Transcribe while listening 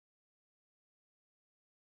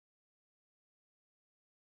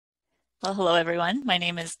Well, hello everyone. My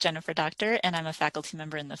name is Jennifer Docktor, and I'm a faculty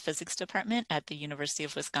member in the physics department at the University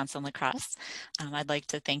of Wisconsin-La Crosse. I'd like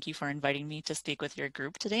to thank you for inviting me to speak with your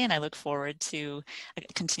group today, and I look forward to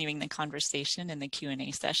continuing the conversation in the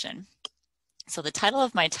Q&A session. So the title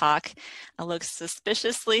of my talk looks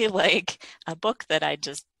suspiciously like a book that I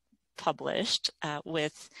just published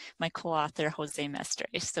with my co-author Jose Mestre.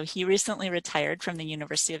 So he recently retired from the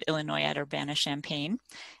University of Illinois at Urbana-Champaign,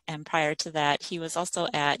 and prior to that he was also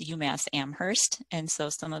at UMass Amherst. And so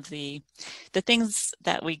some of the things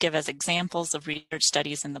that we give as examples of research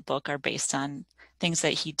studies in the book are based on things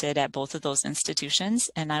that he did at both of those institutions,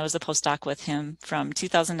 and I was a postdoc with him from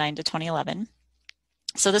 2009 to 2011.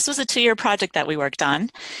 So this was a 2-year project that we worked on,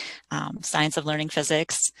 Science of Learning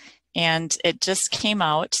Physics, and it just came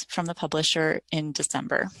out from the publisher in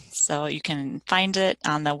December. So you can find it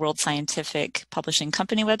on the World Scientific Publishing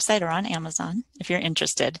Company website or on Amazon if you're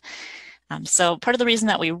interested. So part of the reason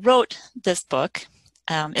that we wrote this book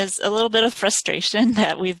is a little bit of frustration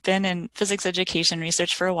that we've been in physics education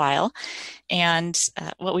research for a while. And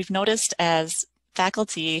what we've noticed as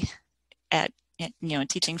faculty at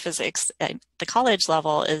teaching physics at the college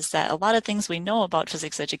level is that a lot of things we know about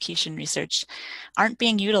physics education research aren't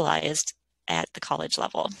being utilized at the college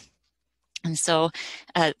level. And so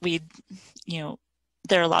there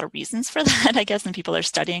are a lot of reasons for that, I guess, and people are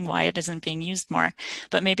studying why it isn't being used more.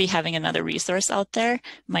 But maybe having another resource out there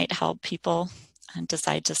might help people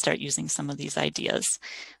decide to start using some of these ideas.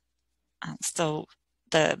 So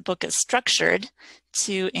the book is structured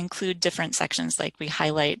to include different sections, like we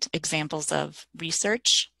highlight examples of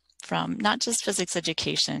research from not just physics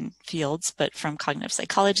education fields, but from cognitive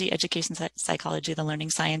psychology, education psychology, the learning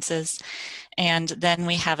sciences. And then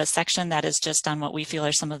we have a section that is just on what we feel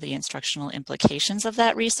are some of the instructional implications of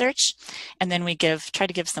that research. And then we try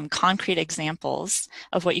to give some concrete examples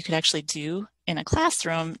of what you could actually do in a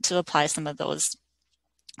classroom to apply some of those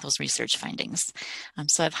research findings.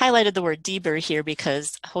 So I've highlighted the word Deber here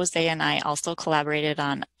because Jose and I also collaborated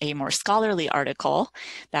on a more scholarly article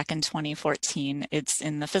back in 2014. It's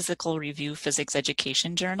in the Physical Review Physics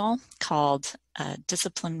Education Journal called A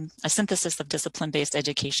Synthesis of Discipline-Based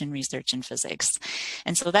Education Research in Physics.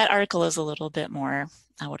 And so that article is a little bit more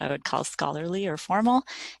what I would call scholarly or formal.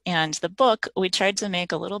 And the book, we tried to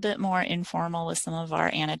make a little bit more informal with some of our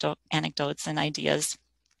anecdotes and ideas.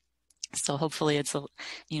 So hopefully it's a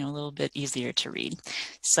little bit easier to read.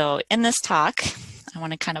 So in this talk, I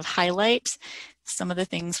want to kind of highlight some of the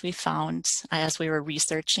things we found as we were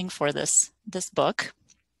researching for this book.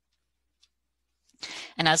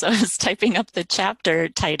 And as I was typing up the chapter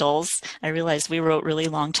titles, I realized we wrote really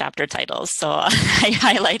long chapter titles. So I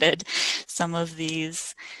highlighted some of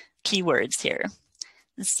these keywords here.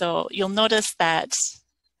 So you'll notice that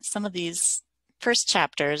some of these first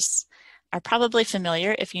chapters are probably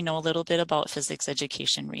familiar if you know a little bit about physics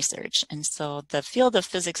education research. And so the field of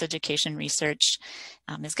physics education research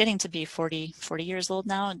is getting to be 40 years old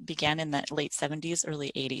now. It began in the late 70s,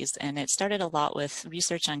 early 80s, and it started a lot with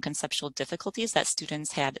research on conceptual difficulties that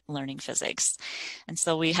students had learning physics. And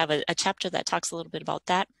so we have a chapter that talks a little bit about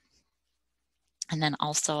that. And then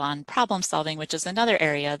also on problem solving, which is another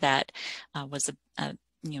area that was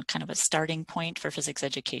kind of a starting point for physics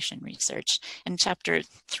education research. And chapter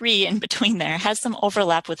 3 in between there has some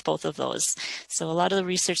overlap with both of those. So a lot of the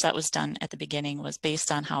research that was done at the beginning was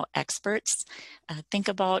based on how experts think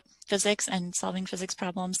about physics and solving physics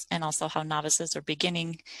problems, and also how novices or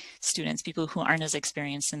beginning students, people who aren't as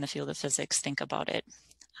experienced in the field of physics, think about it.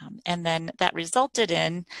 And then that resulted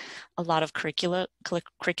in a lot of curricular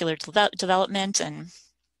development and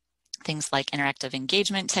things like interactive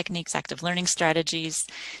engagement techniques, active learning strategies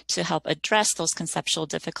to help address those conceptual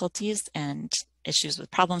difficulties and issues with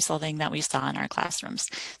problem solving that we saw in our classrooms.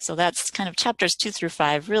 So that's kind of chapters 2 through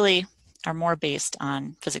 5 really are more based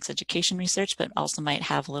on physics education research, but also might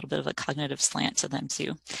have a little bit of a cognitive slant to them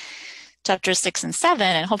too. Chapters 6 and 7,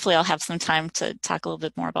 and hopefully I'll have some time to talk a little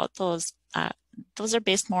bit more about those. Those are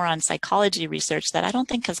based more on psychology research that I don't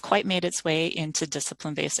think has quite made its way into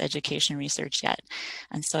discipline-based education research yet.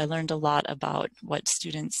 And so I learned a lot about what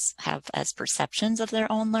students have as perceptions of their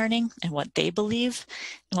own learning and what they believe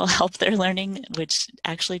will help their learning, which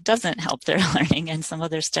actually doesn't help their learning, and some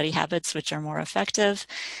of their study habits which are more effective,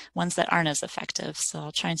 ones that aren't as effective. So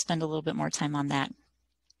I'll try and spend a little bit more time on that.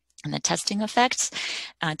 And the testing effects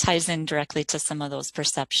ties in directly to some of those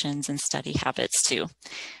perceptions and study habits too.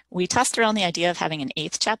 We tossed around the idea of having an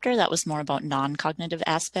 8th chapter that was more about non-cognitive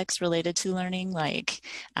aspects related to learning, like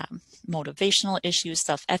motivational issues,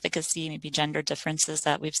 self-efficacy, maybe gender differences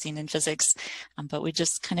that we've seen in physics. But we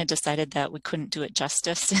just kind of decided that we couldn't do it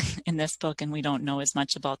justice in this book, and we don't know as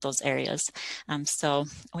much about those areas. So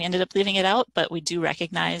we ended up leaving it out, but we do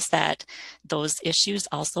recognize that those issues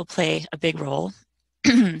also play a big role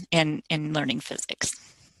in learning physics.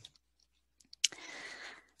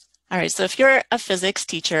 All right, so if you're a physics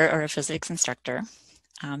teacher or a physics instructor,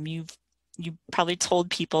 you probably told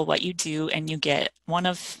people what you do, and you get one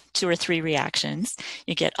of 2 or 3 reactions.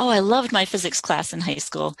 You get, oh, I loved my physics class in high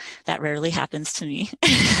school. That rarely happens to me.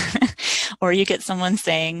 Or you get someone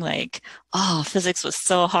saying like, oh, physics was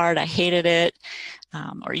so hard, I hated it.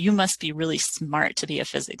 Or you must be really smart to be a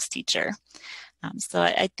physics teacher. So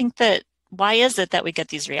I think that, why is it that we get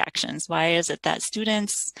these reactions? Why is it that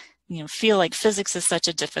students feel like physics is such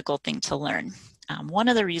a difficult thing to learn? One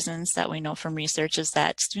of the reasons that we know from research is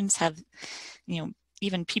that students have,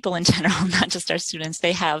 even people in general, not just our students,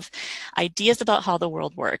 they have ideas about how the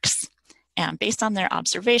world works, and based on their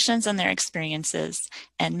observations and their experiences.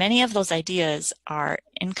 And many of those ideas are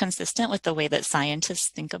inconsistent with the way that scientists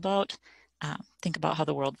think about how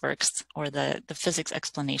the world works, or the physics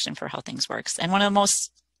explanation for how things works. And one of the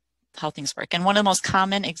most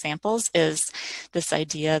common examples is this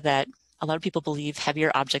idea that a lot of people believe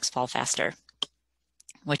heavier objects fall faster,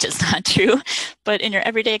 which is not true. But in your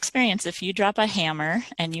everyday experience, if you drop a hammer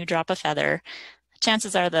and you drop a feather,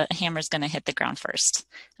 chances are the hammer is going to hit the ground first.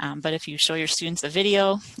 But if you show your students a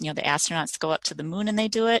video, the astronauts go up to the moon and they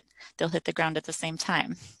do it, they'll hit the ground at the same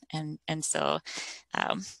time. And so,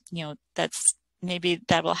 that's, maybe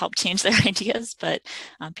that will help change their ideas, but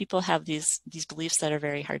people have these beliefs that are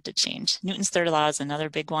very hard to change. Newton's third law is another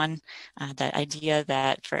big one, that idea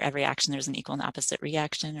that for every action there's an equal and opposite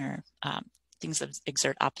reaction, or things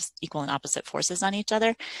exert equal and opposite forces on each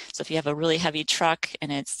other. So if you have a really heavy truck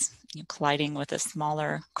and it's colliding with a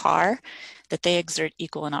smaller car, that they exert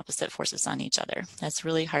equal and opposite forces on each other. That's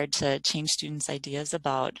really hard to change students' ideas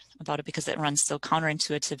about it, because it runs so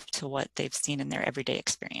counterintuitive to what they've seen in their everyday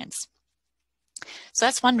experience. So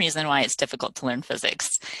that's one reason why it's difficult to learn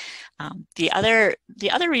physics. The other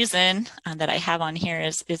reason that I have on here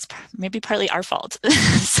is maybe partly our fault.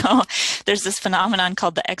 So there's this phenomenon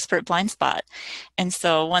called the expert blind spot. And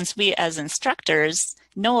so once we as instructors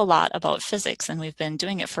know a lot about physics, and we've been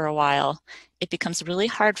doing it for a while, it becomes really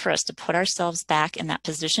hard for us to put ourselves back in that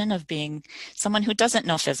position of being someone who doesn't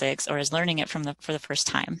know physics or is learning it for the first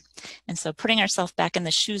time. And so putting ourselves back in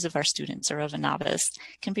the shoes of our students or of a novice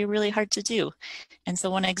can be really hard to do. And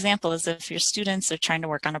so one example is if your students are trying to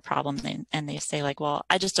work on a problem and they say like, well,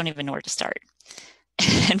 I just don't even know where to start.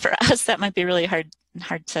 And for us, that might be really hard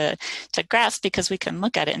to grasp, because we can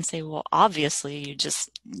look at it and say, well, obviously you just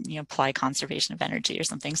apply conservation of energy or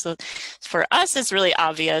something. So for us, it's really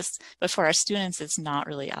obvious, but for our students, it's not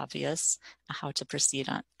really obvious how to proceed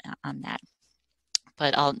on that.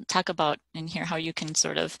 But I'll talk about in here how you can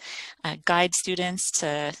sort of guide students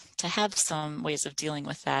to have some ways of dealing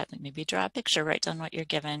with that. Like maybe draw a picture, write down what you're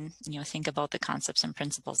given, think about the concepts and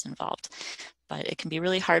principles involved. But it can be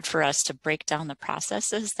really hard for us to break down the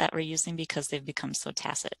processes that we're using because they've become so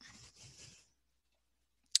tacit.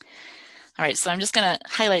 All right, so I'm just going to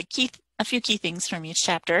highlight a few key things from each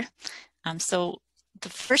chapter. So the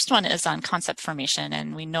first one is on concept formation,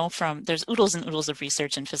 and we know there's oodles and oodles of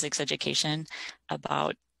research in physics education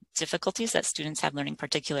about difficulties that students have learning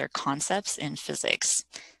particular concepts in physics.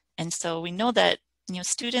 And so we know that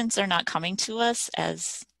students are not coming to us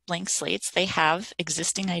as blank slates. They have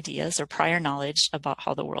existing ideas or prior knowledge about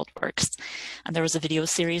how the world works. And there was a video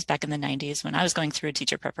series back in the 90s when I was going through a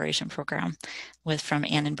teacher preparation program from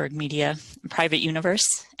Annenberg Media, Private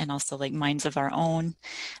Universe, and also like Minds of Our Own.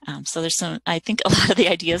 So there's I think a lot of the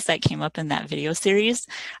ideas that came up in that video series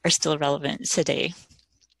are still relevant today.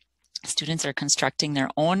 Students are constructing their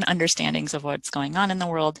own understandings of what's going on in the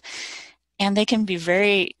world. And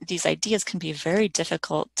these ideas can be very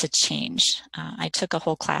difficult to change. I took a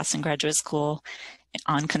whole class in graduate school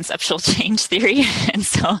on conceptual change theory. And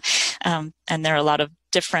so, and there are a lot of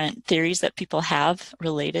different theories that people have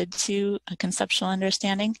related to a conceptual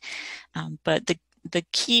understanding. But the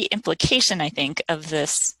key implication, I think, of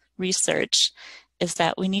this research is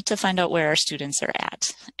that we need to find out where our students are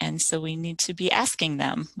at. And so we need to be asking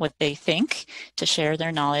them what they think to share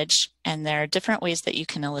their knowledge, and there are different ways that you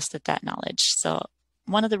can elicit that knowledge. So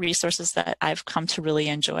one of the resources that I've come to really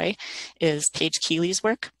enjoy is Paige Keeley's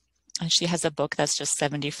work. She has a book that's just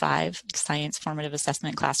 75 science formative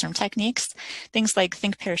assessment classroom techniques, things like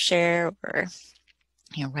think, pair, share, or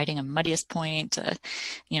writing a muddiest point,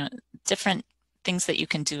 different things that you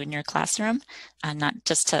can do in your classroom, not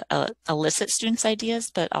just to elicit students' ideas,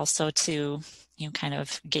 but also to kind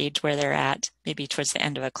of gauge where they're at, maybe towards the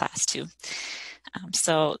end of a class too.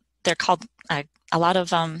 So they're called, a lot of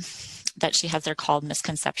that she has, they're called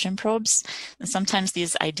misconception probes. And sometimes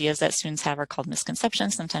these ideas that students have are called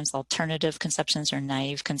misconceptions, sometimes alternative conceptions or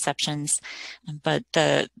naive conceptions. But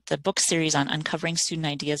the book series on uncovering student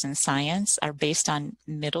ideas in science are based on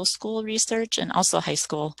middle school research and also high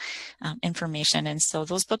school information. And so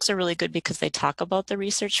those books are really good because they talk about the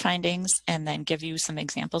research findings and then give you some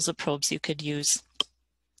examples of probes you could use,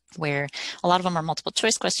 where a lot of them are multiple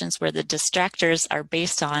choice questions where the distractors are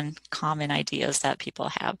based on common ideas that people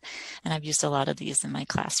have. And I've used a lot of these in my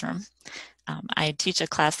classroom. I teach a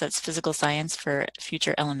class that's physical science for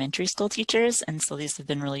future elementary school teachers, and so these have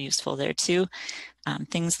been really useful there too.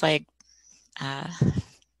 Things like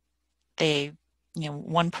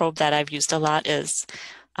one probe that I've used a lot is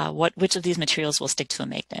which of these materials will stick to a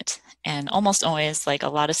magnet? And almost always, like a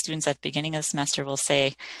lot of students at the beginning of the semester will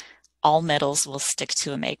say, all metals will stick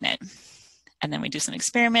to a magnet. And then we do some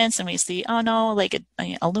experiments and we see, oh no, like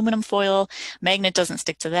aluminum foil, magnet doesn't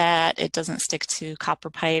stick to that. It doesn't stick to copper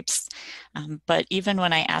pipes. But even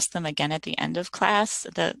when I ask them again at the end of class,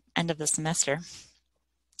 at the end of the semester,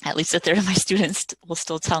 at least a third of my students will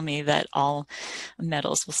still tell me that all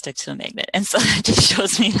metals will stick to a magnet. And so that just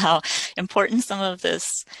shows me how important some of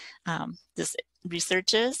this, this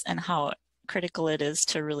research is and how critical it is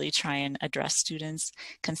to really try and address students'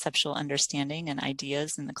 conceptual understanding and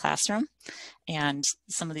ideas in the classroom. And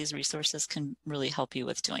some of these resources can really help you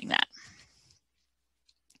with doing that.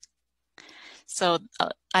 So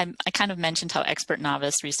I kind of mentioned how expert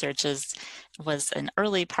novice research was an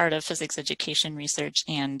early part of physics education research,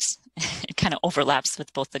 and it kind of overlaps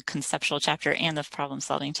with both the conceptual chapter and the problem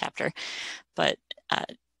solving chapter. But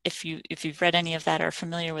if you've read any of that or are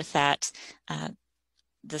familiar with that,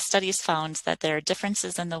 the studies found that there are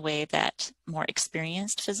differences in the way that more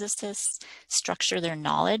experienced physicists structure their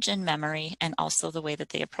knowledge and memory, and also the way that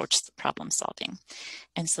they approach problem solving.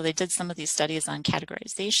 And so they did some of these studies on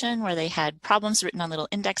categorization, where they had problems written on little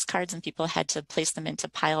index cards and people had to place them into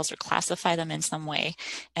piles or classify them in some way.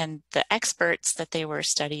 And the experts that they were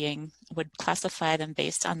studying would classify them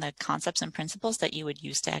based on the concepts and principles that you would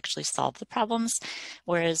use to actually solve the problems,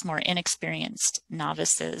 whereas more inexperienced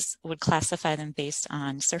novices would classify them based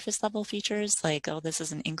on surface level features, like, oh, this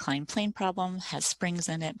is an inclined plane problem, has springs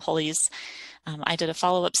in it, pulleys. I did a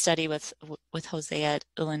follow-up study with Jose at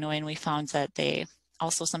Illinois, and we found that they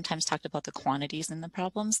also sometimes talked about the quantities in the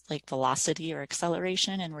problems, like velocity or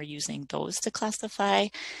acceleration, and we're using those to classify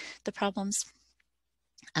the problems.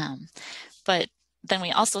 But then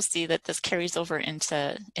we also see that this carries over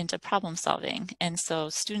into problem solving. And so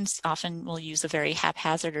students often will use a very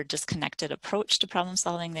haphazard or disconnected approach to problem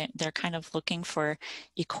solving. They're kind of looking for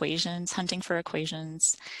equations, hunting for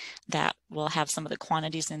equations that will have some of the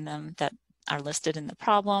quantities in them that are listed in the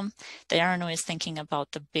problem. They aren't always thinking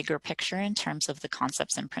about the bigger picture in terms of the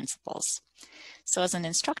concepts and principles. So as an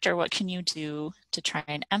instructor, what can you do to try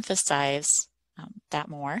and emphasize that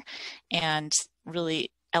more, and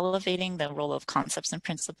really elevating the role of concepts and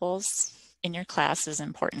principles in your class is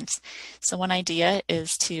important. So one idea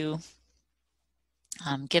is to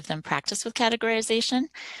give them practice with categorization.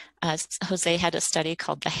 Jose had a study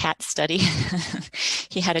called the HAT study.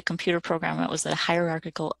 He had a computer program that was a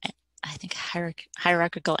hierarchical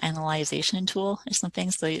analyzation tool or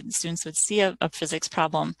something. So the students would see a physics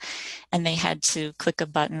problem and they had to click a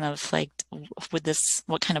button of like,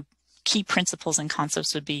 what kind of key principles and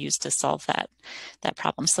concepts would be used to solve that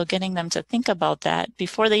problem. So getting them to think about that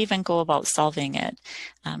before they even go about solving it,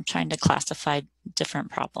 trying to classify different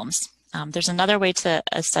problems. There's another way to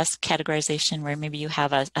assess categorization where maybe you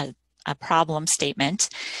have a problem statement,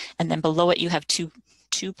 and then below it you have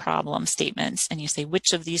two problem statements, and you say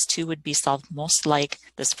which of these two would be solved most like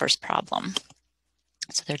this first problem.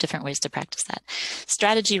 So there are different ways to practice that.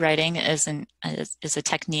 Strategy writing is a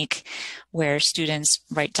technique where students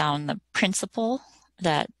write down the principle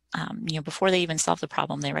that, before they even solve the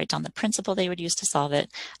problem, they write down the principle they would use to solve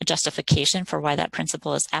it, a justification for why that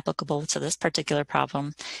principle is applicable to this particular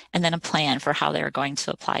problem, and then a plan for how they're going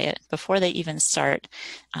to apply it before they even start,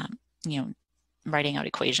 writing out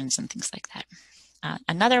equations and things like that.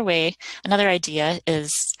 Another idea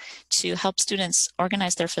is to help students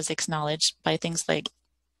organize their physics knowledge by things like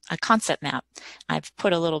a concept map. I've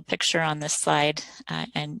put a little picture on this slide,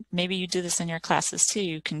 and maybe you do this in your classes too.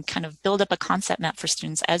 You can kind of build up a concept map for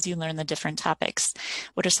students as you learn the different topics.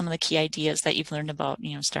 What are some of the key ideas that you've learned about,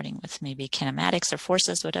 starting with maybe kinematics or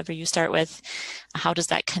forces, whatever you start with? How does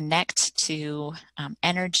that connect to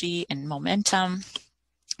energy and momentum?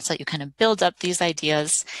 So you kind of build up these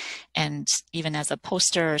ideas, and even as a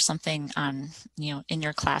poster or something on, in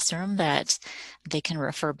your classroom that they can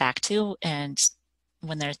refer back to, and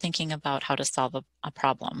when they're thinking about how to solve a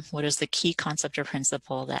problem, what is the key concept or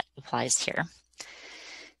principle that applies here?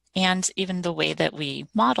 And even the way that we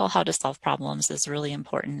model how to solve problems is really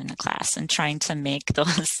important in a class, and trying to make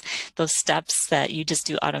those steps that you just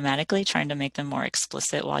do automatically, trying to make them more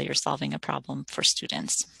explicit while you're solving a problem for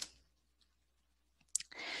students.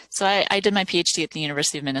 So I did my PhD at the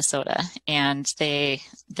University of Minnesota, and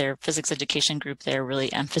their physics education group there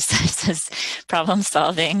really emphasizes problem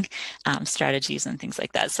solving strategies and things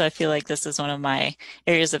like that. So I feel like this is one of my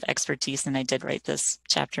areas of expertise, and I did write this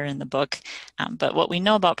chapter in the book. But what we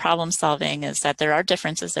know about problem solving is that there are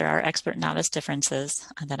differences. There are expert-novice differences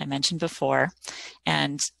that I mentioned before,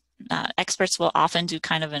 and experts will often do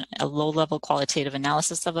kind of a low-level qualitative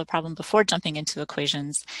analysis of a problem before jumping into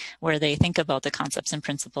equations, where they think about the concepts and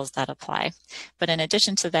principles that apply. But in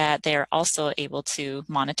addition to that, they are also able to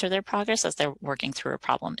monitor their progress as they're working through a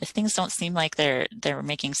problem. If things don't seem like they're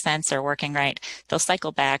making sense or working right, they'll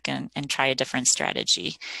cycle back and try a different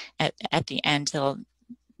strategy. At the end, they'll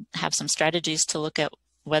have some strategies to look at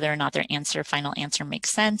whether or not their final answer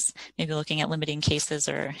makes sense, maybe looking at limiting cases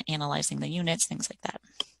or analyzing the units, things like that.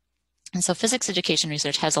 And so physics education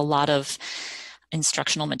research has a lot of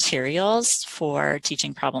instructional materials for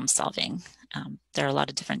teaching problem solving. There are a lot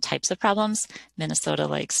of different types of problems. Minnesota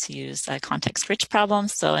likes to use context-rich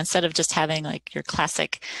problems. So instead of just having like your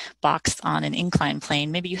classic box on an incline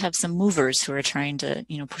plane, maybe you have some movers who are trying to,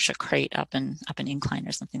 push a crate up an incline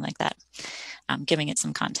or something like that, giving it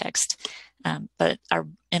some context. But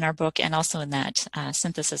in our book, and also in that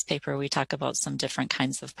synthesis paper, we talk about some different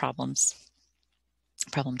kinds of problem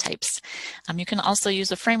types. You can also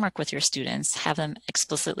use a framework with your students, have them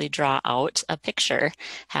explicitly draw out a picture,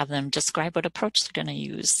 have them describe what approach they're going to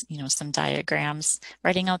use, some diagrams,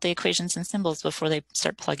 writing out the equations and symbols before they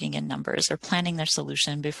start plugging in numbers, or planning their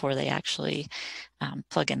solution before they actually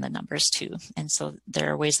plug in the numbers too. And so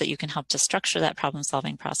there are ways that you can help to structure that problem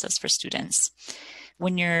solving process for students.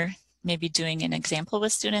 When you're maybe doing an example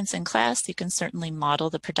with students in class, you can certainly model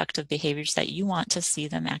the productive behaviors that you want to see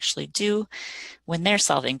them actually do when they're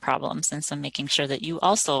solving problems. And so making sure that you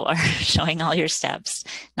also are showing all your steps,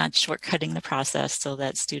 not shortcutting the process, so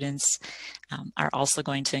that students are also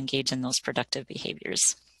going to engage in those productive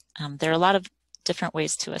behaviors. There are a lot of different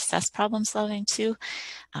ways to assess problem solving too.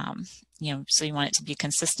 So you want it to be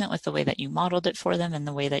consistent with the way that you modeled it for them and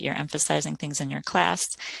the way that you're emphasizing things in your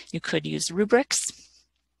class. You could use rubrics.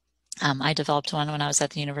 I developed one when I was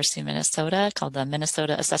at the University of Minnesota called the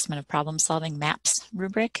Minnesota Assessment of Problem Solving MAPS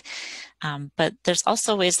rubric. But there's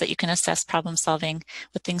also ways that you can assess problem solving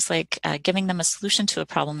with things like giving them a solution to a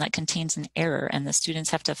problem that contains an error, and the students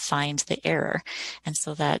have to find the error. And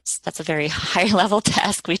so that's a very high level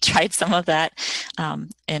task. We tried some of that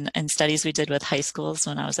in studies we did with high schools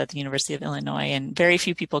when I was at the University of Illinois, and very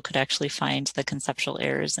few people could actually find the conceptual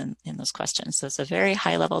errors in those questions. So it's a very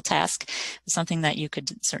high level task, something that you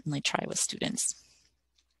could certainly try with students.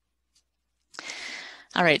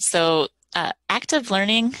 All right, so active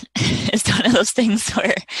learning is one of those things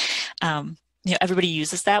where everybody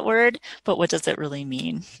uses that word, but what does it really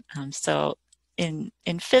mean? So in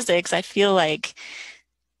physics, I feel like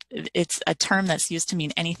it's a term that's used to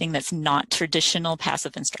mean anything that's not traditional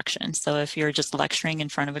passive instruction. So if you're just lecturing in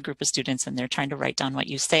front of a group of students and they're trying to write down what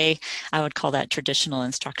you say, I would call that traditional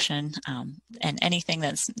instruction. And anything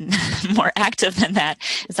that's more active than that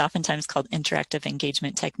is oftentimes called interactive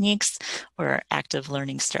engagement techniques or active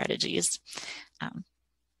learning strategies.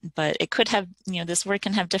 But it could have, this word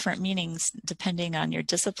can have different meanings depending on your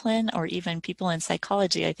discipline, or even people in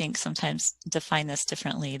psychology, I think, sometimes define this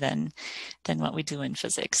differently than what we do in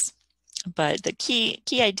physics. But the key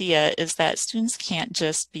idea is that students can't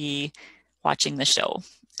just be watching the show.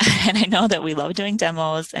 And I know that we love doing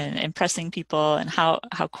demos and impressing people and how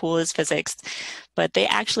cool is physics, but they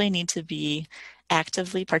actually need to be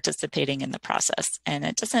actively participating in the process. And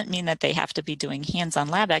it doesn't mean that they have to be doing hands-on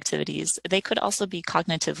lab activities. They could also be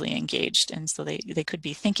cognitively engaged. And so they could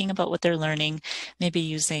be thinking about what they're learning, maybe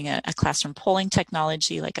using a classroom polling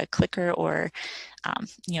technology like a clicker, or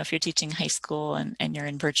if you're teaching high school and you're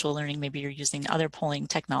in virtual learning, maybe you're using other polling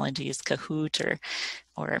technologies, Kahoot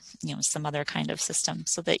or some other kind of system,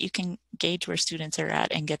 so that you can gauge where students are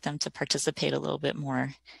at and get them to participate a little bit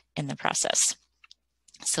more in the process.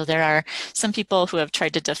 So there are some people who have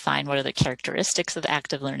tried to define what are the characteristics of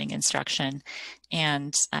active learning instruction.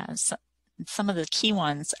 And some of the key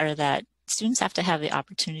ones are that students have to have the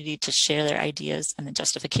opportunity to share their ideas and the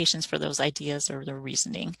justifications for those ideas or their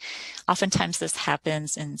reasoning. Oftentimes this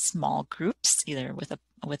happens in small groups, either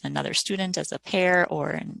with another student as a pair,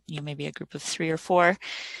 or in maybe a group of 3 or 4.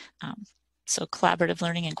 So collaborative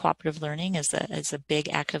learning and cooperative learning is a big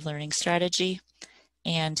active learning strategy.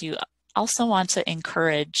 And you also want to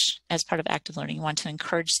encourage, as part of active learning, you want to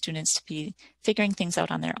encourage students to be figuring things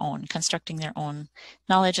out on their own, constructing their own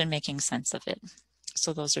knowledge and making sense of it.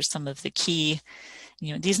 So those are some of the key,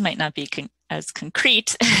 these might not be as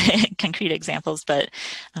concrete examples, but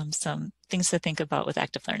some things to think about with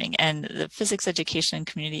active learning. And the physics education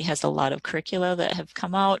community has a lot of curricula that have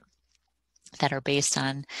come out that are based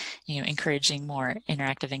on, encouraging more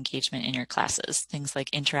interactive engagement in your classes. Things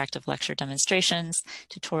like interactive lecture demonstrations,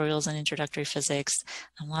 tutorials in introductory physics,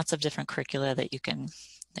 and lots of different curricula that you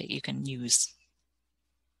can use.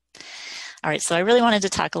 All right, so I really wanted to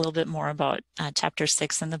talk a little bit more about chapter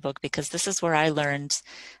 6 in the book, because this is where I learned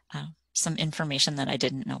some information that I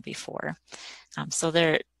didn't know before. So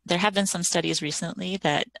there have been some studies recently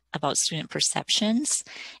about student perceptions,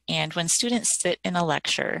 and when students sit in a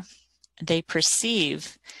lecture, they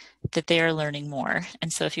perceive that they are learning more.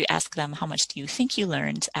 And so if you ask them, how much do you think you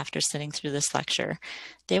learned after sitting through this lecture,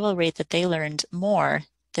 they will rate that they learned more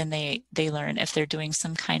than they learn if they're doing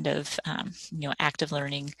some kind of active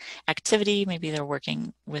learning activity. Maybe they're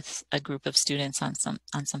working with a group of students on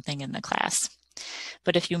something in the class.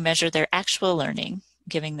 But if you measure their actual learning,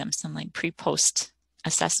 giving them some like pre-post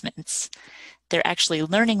assessments, they're actually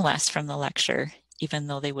learning less from the lecture, even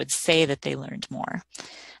though they would say that they learned more.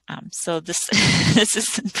 So this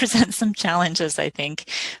presents some challenges, I think,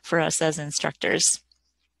 for us as instructors.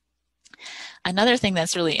 Another thing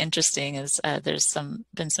that's really interesting is there's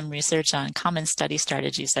been some research on common study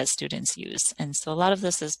strategies that students use. And so a lot of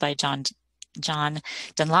this is by John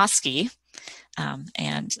Dunlosky.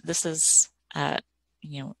 And this is, an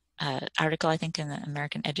article, I think, in the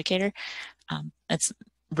American Educator. It's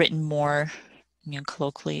written more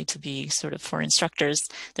colloquially to be sort of for instructors.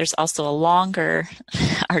 There's also a longer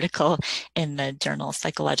article in the journal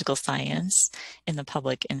Psychological Science in the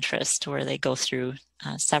public interest, where they go through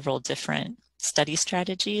several different study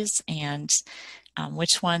strategies and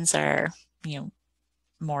which ones are,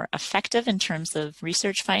 more effective in terms of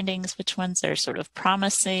research findings, which ones are sort of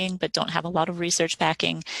promising but don't have a lot of research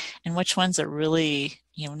backing, and which ones are really,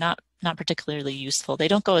 not particularly useful. They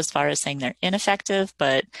don't go as far as saying they're ineffective,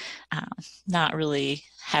 but not really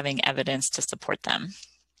having evidence to support them.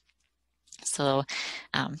 So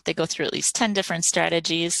they go through at least 10 different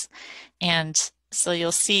strategies. And so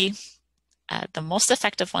you'll see the most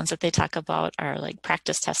effective ones that they talk about are like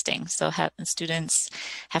practice testing. So students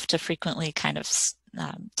have to frequently kind of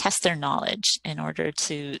test their knowledge in order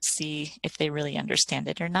to see if they really understand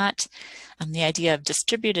it or not. The idea of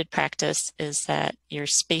distributed practice is that you're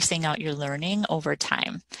spacing out your learning over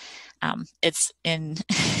time. It's in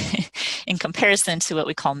comparison to what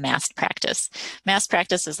we call massed practice. Massed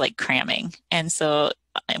practice is like cramming. And so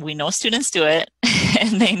we know students do it,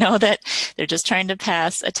 and they know that they're just trying to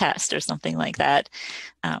pass a test or something like that.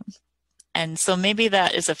 And so maybe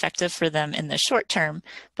that is effective for them in the short term,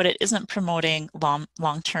 but it isn't promoting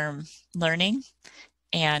long-term learning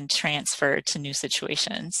and transfer to new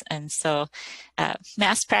situations. And so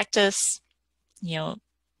mass practice,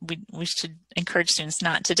 we should encourage students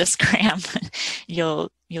not to just cram. You'll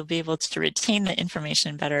be able to retain the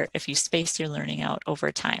information better if you space your learning out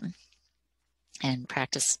over time and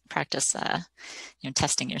practice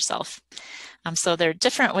testing yourself. So there are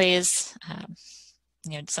different ways,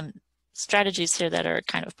 some strategies here that are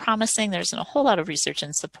kind of promising. There isn't a whole lot of research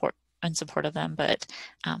in support of them, but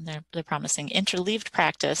they're promising. Interleaved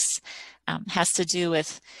practice has to do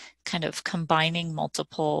with kind of combining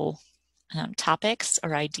multiple topics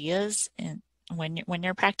or ideas when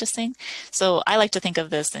you're practicing. So I like to think of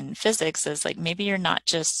this in physics as like maybe you're not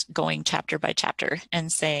just going chapter by chapter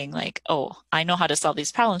and saying like, oh, I know how to solve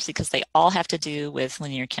these problems because they all have to do with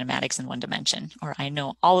linear kinematics in one dimension, or I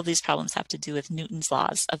know all of these problems have to do with Newton's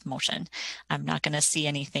laws of motion. I'm not going to see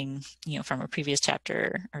anything, from a previous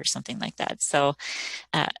chapter or something like that. So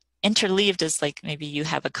interleaved is like maybe you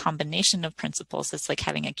have a combination of principles. It's like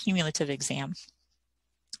having a cumulative exam.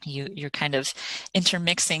 You're kind of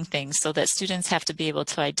intermixing things so that students have to be able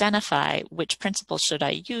to identify which principle should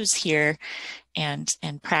I use here and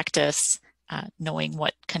practice knowing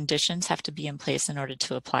what conditions have to be in place in order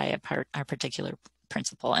to apply a particular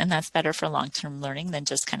principle. And that's better for long-term learning than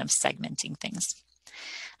just kind of segmenting things.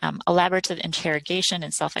 Elaborative interrogation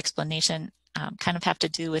and self-explanation kind of have to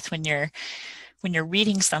do with when you're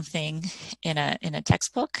reading something in a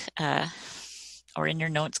textbook or in your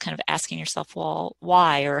notes, kind of asking yourself, well,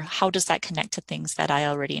 why, or how does that connect to things that I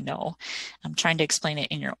already know? I'm trying to explain it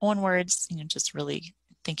in your own words, just really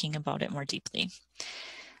thinking about it more deeply.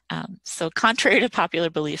 So contrary to popular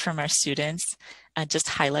belief from our students, just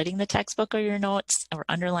highlighting the textbook or your notes or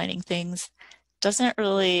underlining things doesn't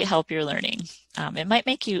really help your learning. It might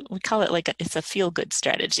make you, we call it like it's a feel-good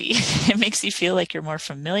strategy. It makes you feel like you're more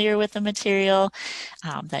familiar with the material,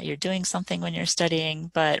 that you're doing something when you're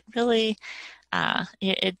studying, but really,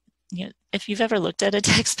 if you've ever looked at a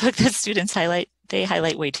textbook that students highlight, they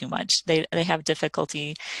highlight way too much. They have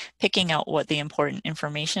difficulty picking out what the important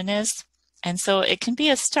information is. And so it can be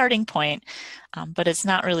a starting point, but it's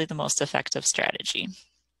not really the most effective strategy.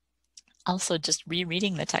 Also, just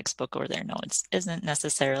rereading the textbook or their notes isn't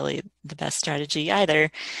necessarily the best strategy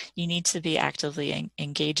either. You need to be actively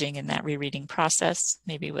engaging in that rereading process,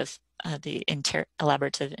 maybe with the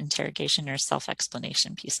elaborative interrogation or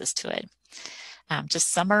self-explanation pieces to it.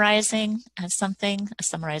 Just summarizing something, a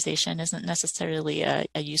summarization isn't necessarily a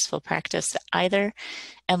useful practice either,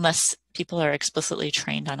 unless people are explicitly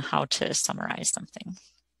trained on how to summarize something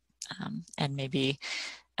and maybe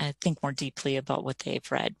think more deeply about what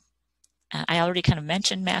they've read. I already kind of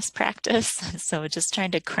mentioned mass practice, so just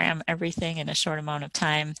trying to cram everything in a short amount of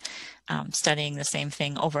time, studying the same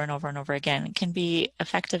thing over and over and over again. It can be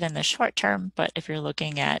effective in the short term, but if you're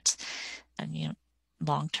looking at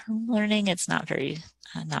long-term learning, it's not very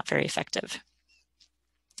effective.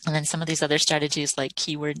 And then some of these other strategies like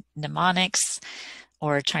keyword mnemonics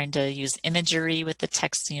or trying to use imagery with the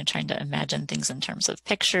text, trying to imagine things in terms of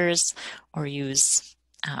pictures or use,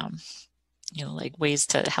 like ways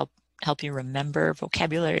to help you remember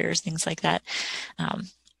vocabulary or things like that.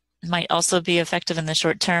 Might also be effective in the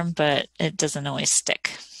short term, but it doesn't always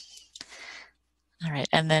stick. All right,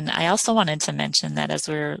 and then I also wanted to mention that as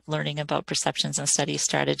we're learning about perceptions and study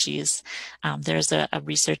strategies, there's a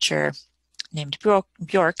researcher named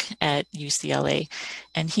Bjork at UCLA,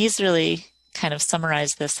 and he's really kind of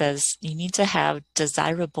summarized this as you need to have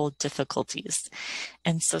desirable difficulties.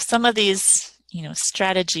 And so some of these,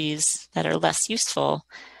 strategies that are less useful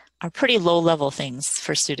are pretty low-level things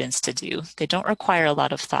for students to do. They don't require a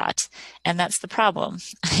lot of thought, and that's the problem.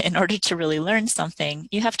 In order to really learn something,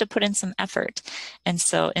 you have to put in some effort. And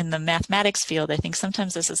so in the mathematics field, I think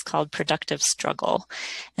sometimes this is called productive struggle.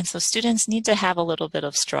 And so students need to have a little bit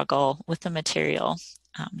of struggle with the material.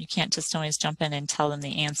 You can't just always jump in and tell them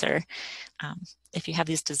the answer. If you have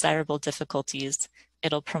these desirable difficulties,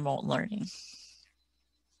 it'll promote learning.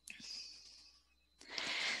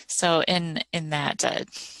 So in that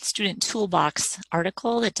student toolbox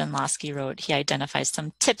article that Dunlosky wrote, he identifies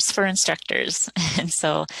some tips for instructors. And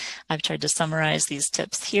so I've tried to summarize these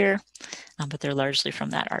tips here, but they're largely from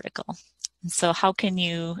that article. And so how can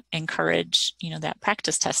you encourage, that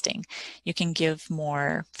practice testing? You can give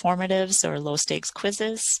more formatives or low stakes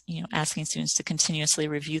quizzes, asking students to continuously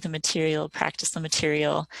review the material, practice the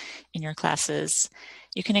material in your classes.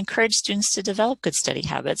 You can encourage students to develop good study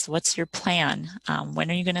habits. What's your plan? When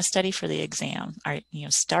are you going to study for the exam?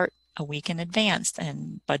 Start a week in advance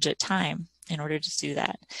and budget time in order to do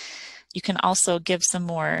that. You can also give some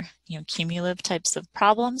more, cumulative types of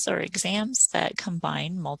problems or exams that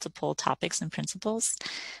combine multiple topics and principles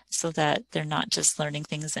so that they're not just learning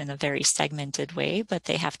things in a very segmented way, but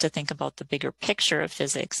they have to think about the bigger picture of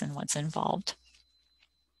physics and what's involved.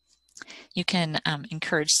 You can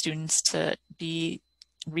encourage students to be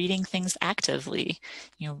reading things actively,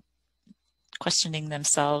 questioning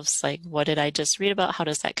themselves, like, what did I just read about? How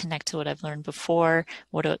does that connect to what I've learned before?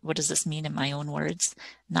 What does this mean in my own words?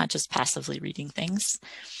 Not just passively reading things.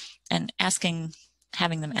 And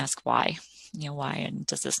having them ask why, why, and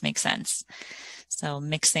does this make sense? So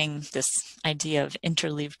mixing this idea of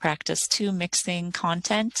interleave practice to mixing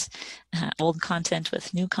content, old content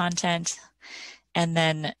with new content. And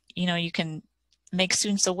then, you can make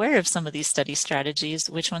students aware of some of these study strategies,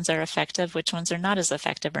 which ones are effective, which ones are not as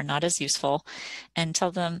effective or not as useful, and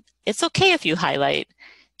tell them it's okay if you highlight.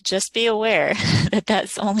 Just be aware that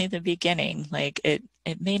that's only the beginning. Like it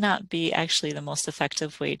may not be actually the most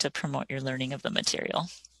effective way to promote your learning of the material.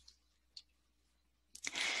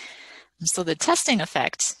 So the testing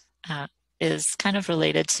effect is kind of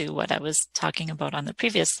related to what I was talking about on the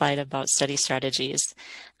previous slide about study strategies.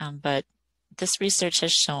 But this research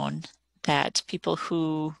has shown that people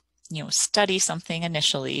who study something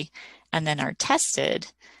initially and then are tested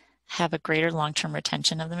have a greater long-term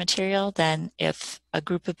retention of the material than if a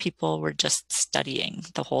group of people were just studying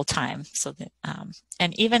the whole time. So that,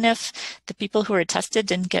 and even if the people who were tested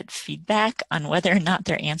didn't get feedback on whether or not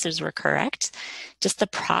their answers were correct, just the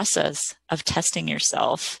process of testing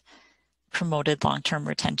yourself promoted long-term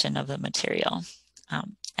retention of the material.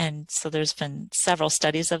 And so there's been several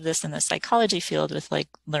studies of this in the psychology field with like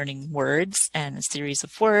learning words and a series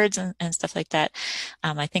of words and stuff like that.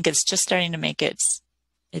 I think it's just starting to make its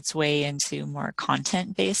way into more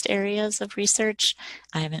content-based areas of research.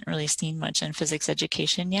 I haven't really seen much in physics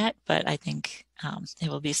education yet, but I think it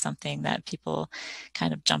will be something that people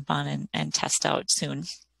kind of jump on and test out soon.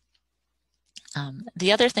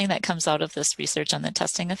 The other thing that comes out of this research on the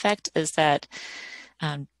testing effect is that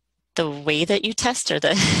the way that you test or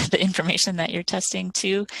the information that you're testing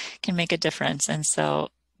too can make a difference. And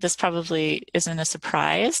so this probably isn't a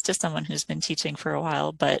surprise to someone who's been teaching for a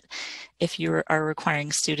while, but if you are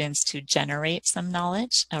requiring students to generate some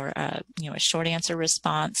knowledge or a short answer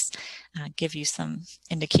response, give you some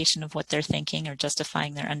indication of what they're thinking or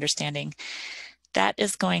justifying their understanding, that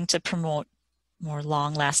is going to promote more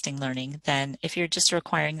long-lasting learning than if you're just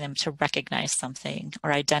requiring them to recognize something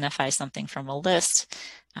or identify something from a list,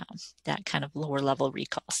 that kind of lower level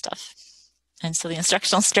recall stuff. And so the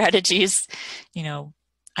instructional strategies,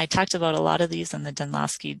 I talked about a lot of these in the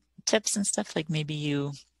Dunlosky tips and stuff, like maybe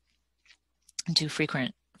you do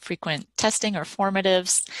frequent testing or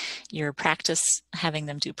formatives, your practice, having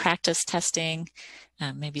them do practice testing,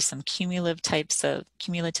 maybe some cumulative types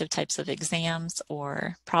of exams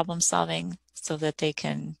or problem solving so that they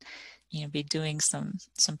can be doing some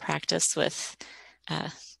practice with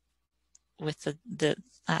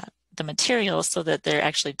the material so that they're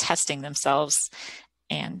actually testing themselves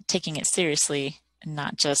and taking it seriously and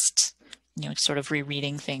not just sort of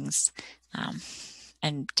rereading things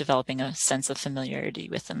and developing a sense of familiarity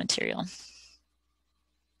with the material.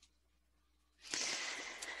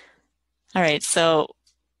 All right, so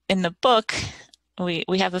in the book, we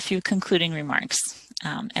have a few concluding remarks.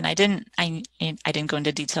 And I didn't go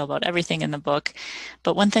into detail about everything in the book,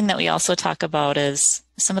 but one thing that we also talk about is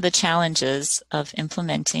some of the challenges of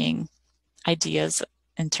implementing ideas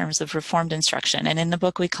in terms of reformed instruction. And in the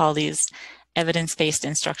book, we call these evidence-based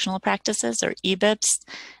instructional practices, or EBIPs.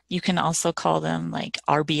 You can also call them like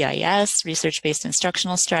RBIS, research-based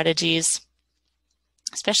instructional strategies,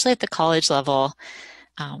 especially at the college level.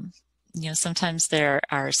 Sometimes there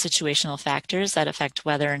are situational factors that affect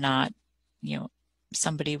whether or not,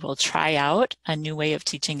 somebody will try out a new way of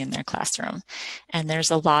teaching in their classroom. And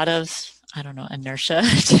there's a lot of, inertia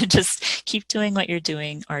to just keep doing what you're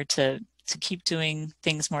doing or to keep doing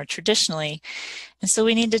things more traditionally. And so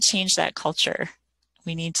we need to change that culture.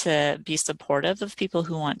 We need to be supportive of people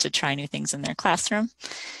who want to try new things in their classroom.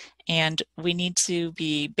 And we need to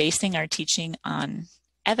be basing our teaching on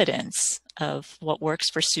evidence of what works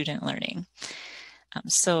for student learning.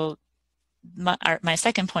 So my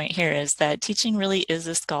second point here is that teaching really is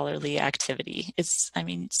a scholarly activity.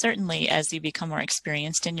 Certainly as you become more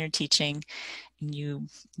experienced in your teaching, you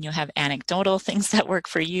have anecdotal things that work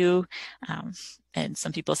for you. And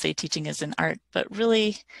some people say teaching is an art, but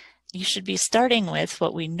really you should be starting with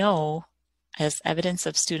what we know as evidence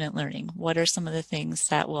of student learning. What are some of the things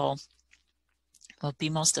that will be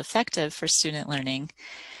most effective for student learning?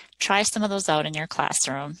 Try some of those out in your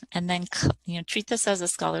classroom, and then treat this as a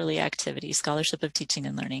scholarly activity, scholarship of teaching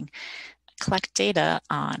and learning. Collect data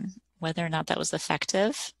on whether or not that was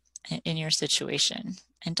effective in your situation.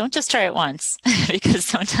 And don't just try it once, because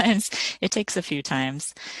sometimes it takes a few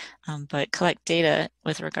times, but collect data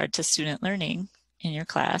with regard to student learning in your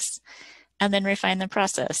class, and then refine the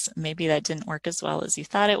process. Maybe that didn't work as well as you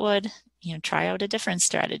thought it would. Try out a different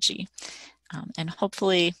strategy. And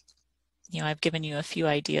hopefully, I've given you a few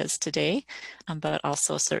ideas today, but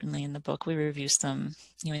also certainly in the book, we review some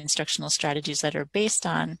instructional strategies that are based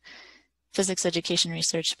on physics education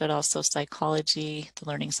research, but also psychology, the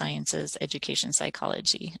learning sciences, education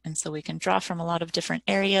psychology. And so we can draw from a lot of different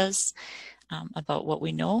areas about what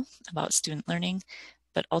we know about student learning,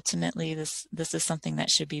 but ultimately this is something that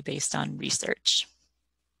should be based on research.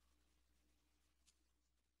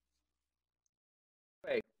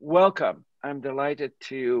 welcome. I'm delighted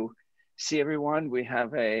to see everyone. We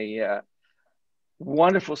have a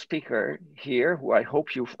wonderful speaker here who I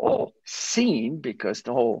hope you've all seen, because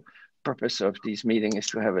the whole purpose of these meetings is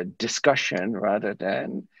to have a discussion rather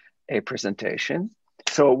than a presentation.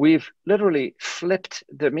 So we've literally flipped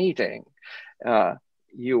the meeting.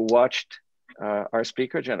 You watched our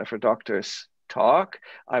speaker, Jennifer Docktor's talk.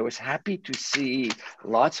 I was happy to see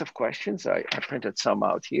lots of questions. I printed some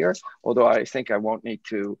out here, although I think I won't need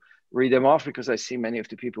to read them off because I see many of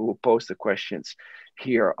the people who post the questions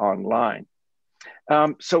here online.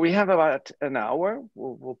 So we have about an hour.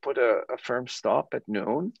 We'll put a firm stop at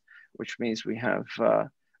noon, which means we have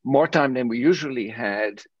more time than we usually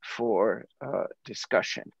had for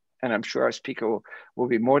discussion. And I'm sure our speaker will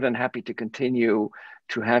be more than happy to continue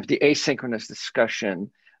to have the asynchronous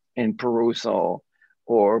discussion in perusal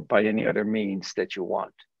or by any other means that you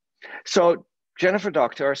want. So Jennifer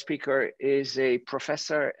Docktor, our speaker, is a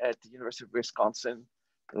professor at the University of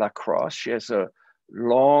Wisconsin-La Crosse. She has a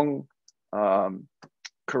long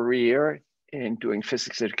career in doing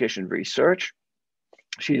physics education research.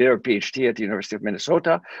 She did her PhD at the University of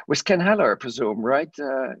Minnesota with Ken Heller, I presume, right,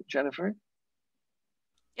 Jennifer?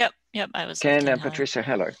 Yep, I was Ken with Ken and Heller. Patricia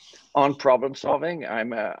Heller on problem solving.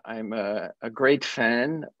 I'm a great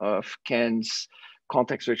fan of Ken's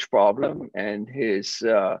context-rich problem and his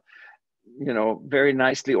very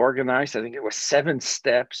nicely organized. I think it was 7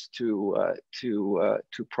 steps to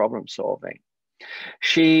problem solving.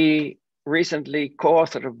 She recently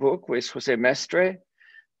co-authored a book with Jose Mestre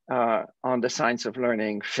on the science of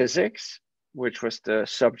learning physics, which was the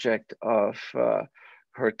subject of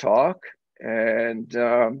her talk. And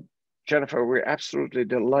Jennifer, we're absolutely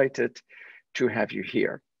delighted to have you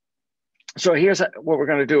here. So here's what we're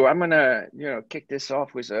going to do. I'm going to kick this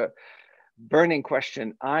off with a burning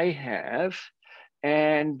question I have.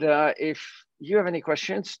 And if you have any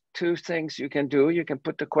questions, 2 things you can do. You can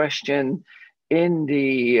put the question in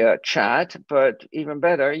the chat, but even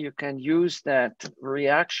better, you can use that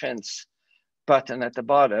reactions button at the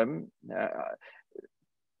bottom.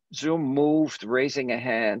 Zoom moved raising a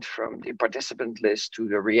hand from the participant list to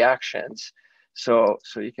the reactions. So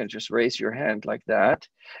you can just raise your hand like that.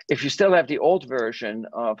 If you still have the old version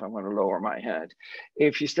of, I'm going to lower my hand.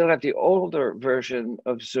 If you still have the older version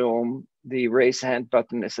of Zoom, the raise hand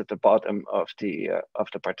button is at the bottom of the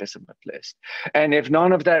participant list. And if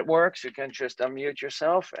none of that works, you can just unmute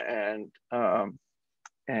yourself and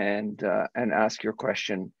ask your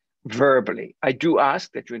question verbally. I do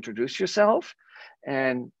ask that you introduce yourself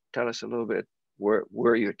and tell us a little bit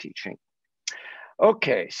where you're teaching.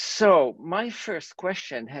 Okay, so my first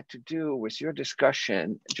question had to do with your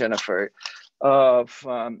discussion, Jennifer, of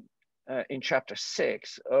in chapter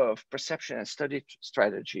 6 of perception and study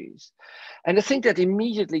strategies. And the thing that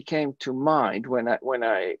immediately came to mind when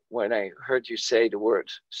I heard you say the word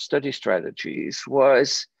study strategies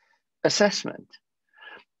was assessment.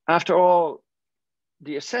 After all,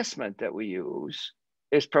 the assessment that we use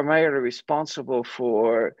is primarily responsible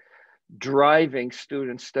for driving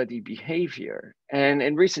student study behavior. And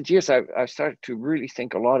in recent years, I've started to really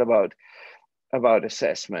think a lot about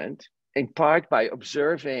assessment, in part by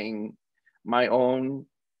observing my own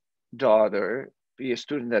daughter be a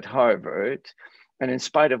student at Harvard. And in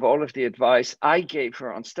spite of all of the advice I gave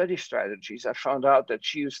her on study strategies, I found out that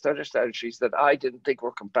she used study strategies that I didn't think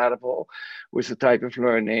were compatible with the type of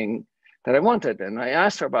learning that I wanted. And I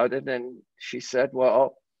asked her about it, and she said,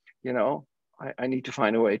 well, I need to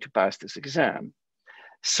find a way to pass this exam.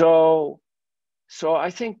 So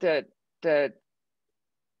I think that,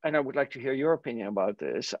 and I would like to hear your opinion about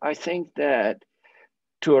this, I think that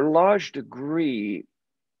to a large degree,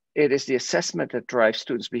 it is the assessment that drives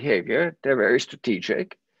students' behavior. They're very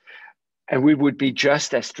strategic, and we would be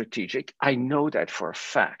just as strategic. I know that for a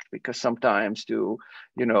fact, because sometimes to,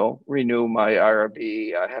 renew my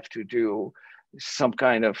IRB, I have to do some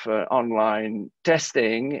kind of online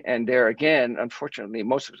testing. And there again, unfortunately,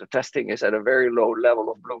 most of the testing is at a very low level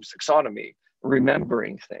of Bloom's taxonomy,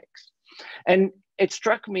 remembering things. And it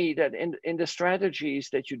struck me that in the strategies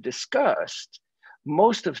that you discussed,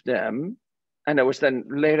 most of them, and it was then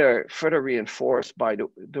later further reinforced by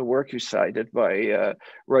the work you cited by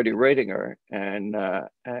Roddy Ratinger and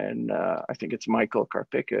I think it's Michael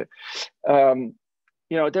Karpicke,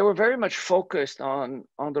 they were very much focused on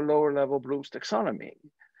the lower level Bloom's taxonomy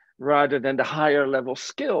rather than the higher level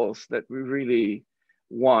skills that we really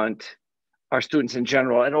want our students in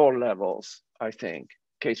general at all levels, I think,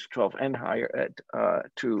 K-12 and higher ed,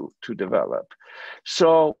 to develop.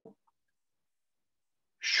 So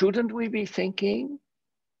shouldn't we be thinking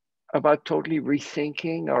about totally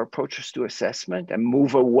rethinking our approaches to assessment and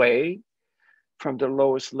move away from the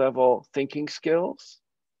lowest level thinking skills?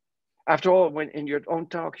 After all, when in your own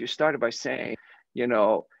talk, you started by saying, you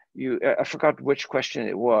know, I forgot which question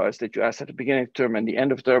it was that you asked at the beginning of the term and the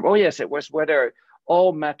end of the term. Oh, yes, it was whether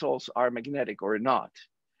all metals are magnetic or not,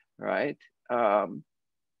 right?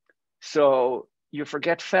 So you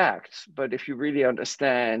forget facts, but if you really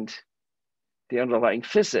understand the underlying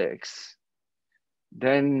physics,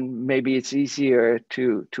 then maybe it's easier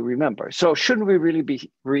to remember. So shouldn't we really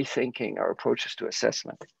be rethinking our approaches to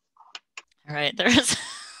assessment? All right, there's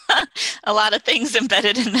a lot of things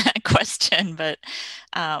embedded in that question, but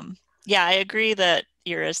yeah, I agree that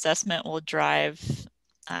your assessment will drive,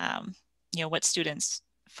 what students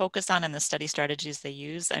focus on and the study strategies they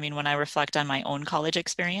use. I mean, when I reflect on my own college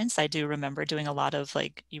experience, I do remember doing a lot of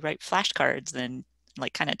you write flashcards and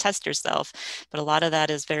kind of test yourself, but a lot of that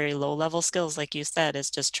is very low level skills, like you said, is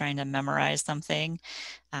just trying to memorize something,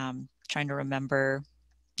 trying to remember,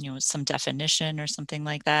 some definition or something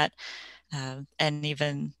like that. And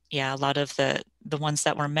even, a lot of the ones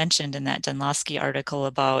that were mentioned in that Denlowski article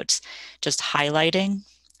about just highlighting,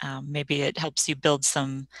 maybe it helps you build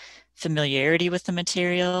some familiarity with the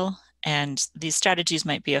material. And these strategies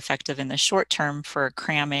might be effective in the short term for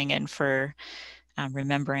cramming and for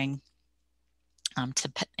remembering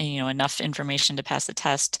enough information to pass the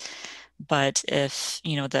test. But if,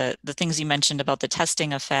 the things you mentioned about the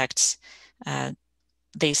testing effect,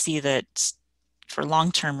 they see that for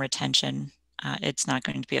long-term retention, it's not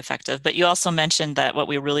going to be effective. But you also mentioned that what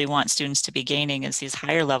we really want students to be gaining is these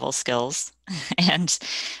higher level skills. And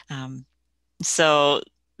so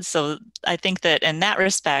I think that in that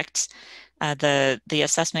respect, the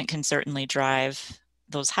assessment can certainly drive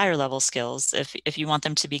those higher level skills. If you want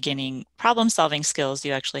them to be gaining problem solving skills,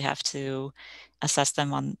 you actually have to assess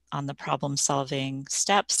them on the problem solving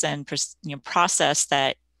steps and process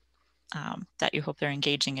that that you hope they're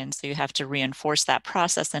engaging in. So you have to reinforce that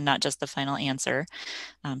process and not just the final answer.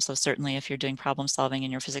 So certainly if you're doing problem solving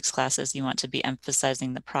in your physics classes, you want to be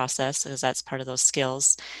emphasizing the process because that's part of those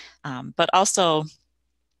skills. But also,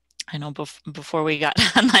 I know before we got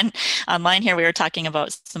online here, we were talking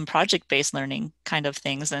about some project-based learning kind of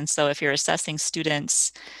things. And so if you're assessing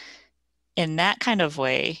students in that kind of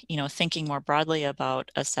way, thinking more broadly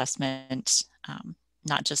about assessment,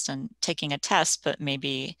 not just in taking a test, but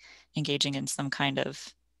maybe engaging in some kind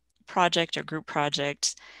of project or group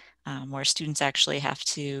project where students actually have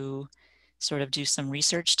to sort of do some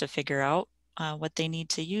research to figure out what they need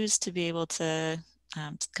to use to be able to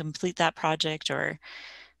complete that project or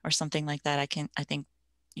something like that. I think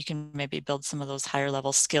you can maybe build some of those higher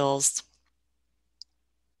level skills,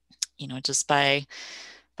 just by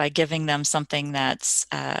giving them something that's,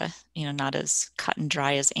 not as cut and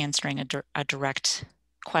dry as answering a direct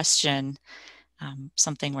question,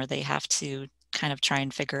 something where they have to kind of try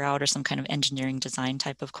and figure out, or some kind of engineering design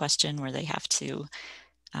type of question where they have to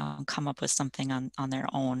come up with something on their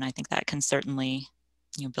own. I think that can certainly,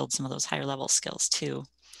 build some of those higher level skills too.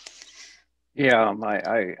 Yeah,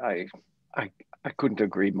 I couldn't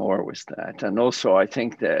agree more with that. And also, I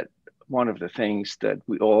think that one of the things that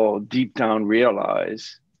we all deep down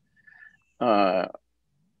realize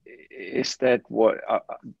is that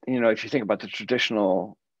if you think about the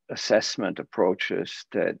traditional assessment approaches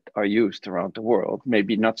that are used around the world,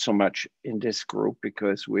 maybe not so much in this group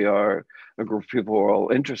because we are a group of people who are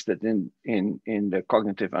all interested in the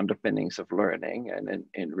cognitive underpinnings of learning and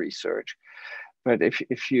in research. But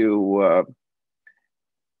if you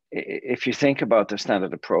think about the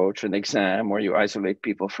standard approach, an exam where you isolate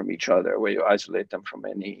people from each other, where you isolate them from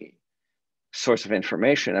any source of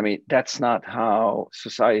information, I mean, that's not how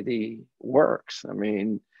society works. I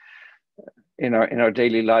mean, in our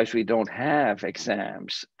daily lives, we don't have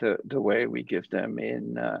exams the way we give them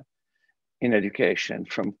in education,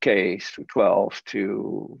 from K through 12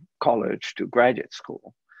 to college to graduate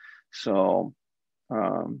school. So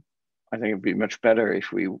I think it'd be much better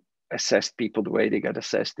if we assessed people the way they get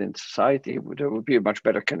assessed in society. There would be a much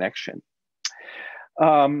better connection.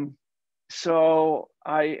 So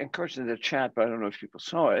I encouraged in the chat, but I don't know if people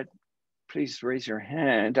saw it. Please raise your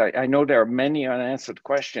hand. I know there are many unanswered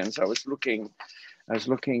questions. I was looking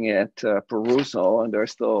at perusal, and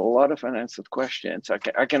there's still a lot of unanswered questions.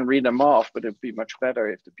 I can read them off, but it'd be much better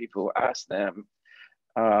if the people who ask them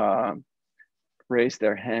raise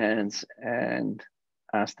their hands and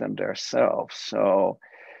ask them themselves. So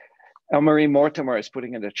Elmarie Mortimer is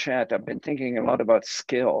putting in the chat, I've been thinking a lot about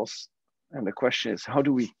skills. And the question is, how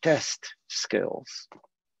do we test skills?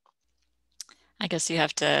 I guess you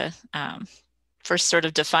have to first sort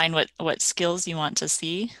of define what skills you want to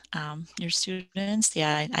see your students.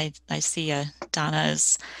 Yeah, I see Donna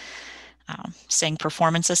is saying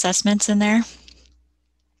performance assessments in there.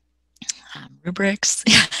 rubrics.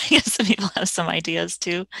 I guess some people have some ideas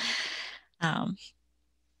too.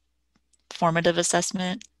 Formative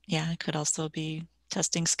assessment, yeah, it could also be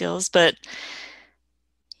testing skills. But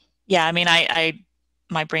yeah, I mean,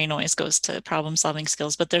 my brain always goes to problem solving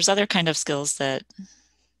skills, but there's other kind of skills that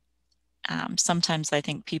sometimes I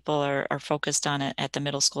think people are focused on it at the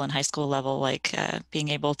middle school and high school level, like being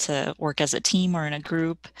able to work as a team or in a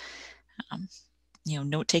group,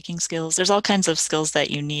 note-taking skills. There's all kinds of skills that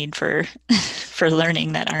you need for for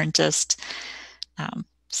learning that aren't just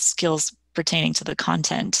skills pertaining to the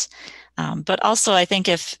content. But also, I think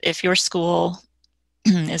if your school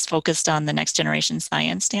is focused on the next generation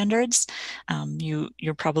science standards,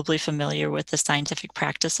 you're probably familiar with the scientific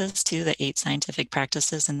practices too, the 8 scientific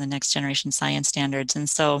practices in the next generation science standards. And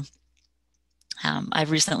so I've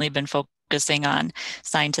recently been focusing on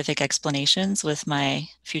scientific explanations with my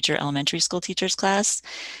future elementary school teachers class,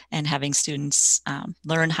 and having students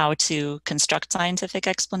learn how to construct scientific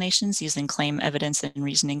explanations using claim, evidence, and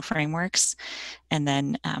reasoning frameworks, and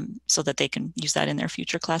then so that they can use that in their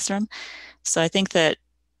future classroom. So I think that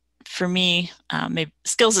for me, maybe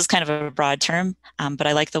skills is kind of a broad term, but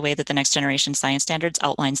I like the way that the next generation science standards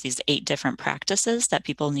outlines these 8 different practices that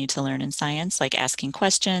people need to learn in science, like asking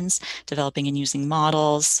questions, developing and using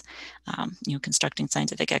models, constructing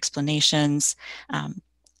scientific explanations,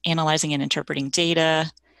 analyzing and interpreting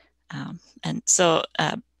data, and so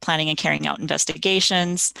planning and carrying out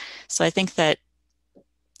investigations. So I think that,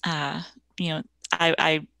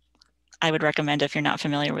 I would recommend, if you're not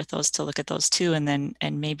familiar with those, to look at those too, and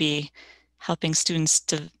maybe helping students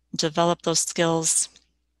to develop those skills.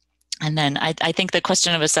 And then I think the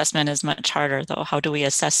question of assessment is much harder, though. How do we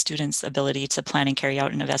assess students' ability to plan and carry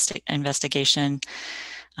out an investigation?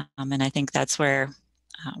 And I think that's where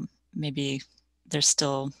maybe there's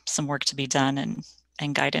still some work to be done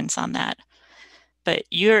and guidance on that. But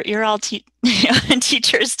you're all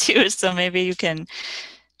teachers too, so maybe you can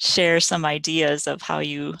share some ideas of how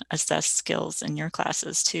you assess skills in your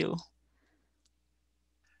classes too.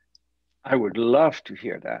 I would love to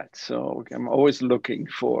hear that. So I'm always looking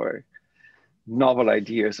for novel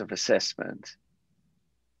ideas of assessment.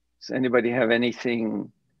 Does anybody have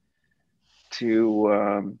anything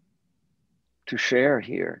to share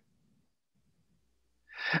here?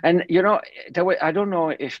 And I don't know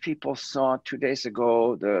if people saw 2 days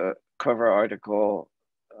ago the cover article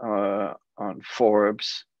on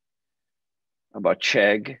Forbes about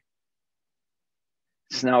Chegg.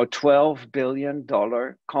 It's now a $12 billion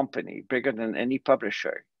company, bigger than any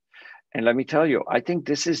publisher. And let me tell you, I think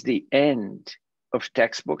this is the end of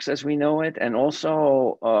textbooks as we know it, and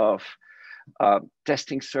also of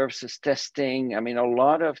testing services, testing. I mean, a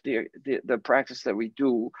lot of the practice that we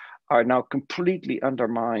do are now completely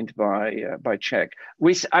undermined by Chegg.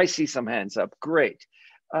 I see some hands up. Great.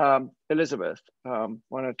 Elizabeth,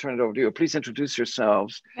 want to turn it over to you. Please introduce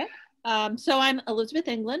yourselves. Okay. So I'm Elizabeth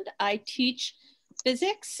England. I teach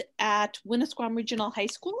physics at Winnisquam Regional High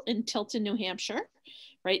School in Tilton, New Hampshire.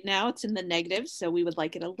 Right now it's in the negatives, so we would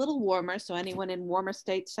like it a little warmer. So anyone in warmer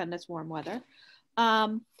states, send us warm weather.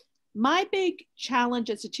 My big challenge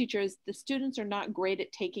as a teacher is the students are not great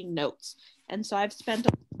at taking notes. And so I've spent a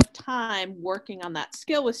lot of time working on that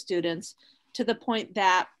skill with students, to the point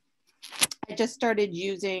that I just started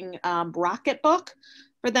using Rocketbook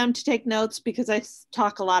for them to take notes, because I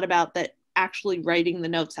talk a lot about that actually writing the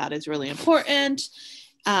notes out is really important.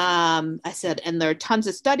 I said, and there are tons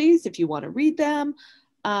of studies if you want to read them.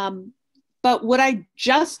 But what I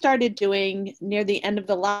just started doing near the end of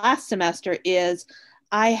the last semester is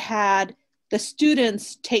I had the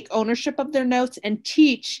students take ownership of their notes and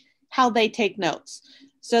teach how they take notes.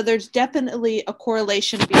 So there's definitely a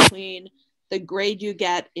correlation between the grade you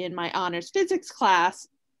get in my honors physics class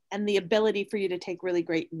and the ability for you to take really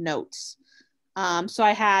great notes. So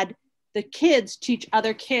I had the kids teach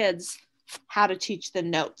other kids how to teach the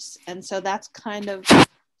notes. And so that's kind of,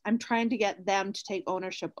 I'm trying to get them to take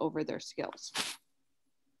ownership over their skills.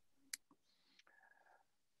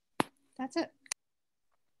 That's it.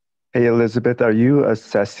 Hey, Elizabeth, are you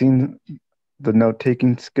assessing the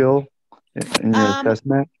note-taking skill in your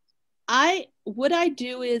assessment? What I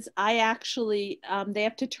do is I actually, they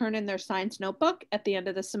have to turn in their science notebook at the end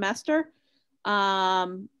of the semester,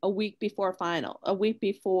 a week before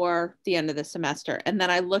the end of the semester. And then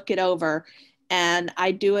I look it over and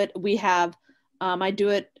I do it.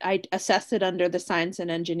 I assess it under the science and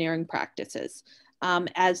engineering practices.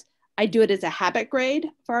 As I do it as a habit grade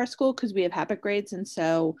for our school, because we have habit grades. And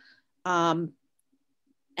so, and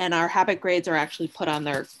our habit grades are actually put on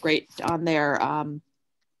their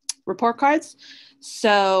report cards.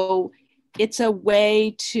 So it's a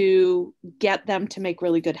way to get them to make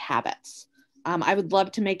really good habits. I would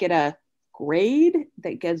love to make it a grade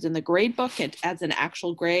that goes in the grade book as an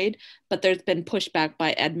actual grade, but there's been pushback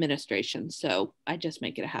by administration. So I just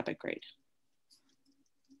make it a habit grade.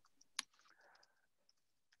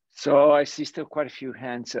 So I see still quite a few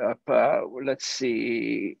hands up. Let's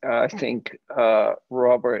see. I think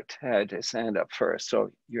Robert had his hand up first.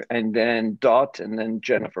 So and then Dot, and then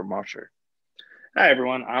Jennifer Marsher. Hi,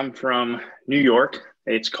 everyone. I'm from New York.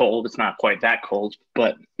 It's cold. It's not quite that cold,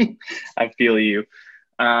 but I feel you.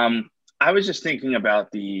 I was just thinking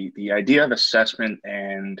about the idea of assessment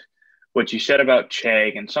and what you said about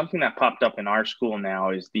Chegg, and something that popped up in our school now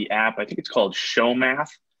is the app. I think it's called Show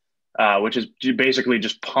Math, which is basically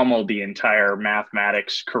just pummel the entire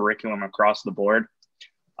mathematics curriculum across the board.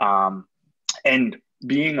 And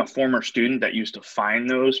being a former student that used to find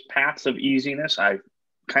those paths of easiness, I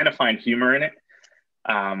kind of find humor in it.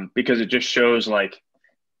 Because it just shows, like,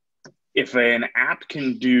 if an app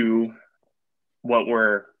can do what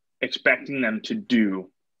we're expecting them to do,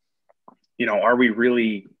 you know, are we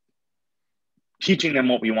really teaching them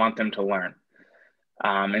what we want them to learn?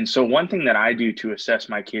 And so one thing that I do to assess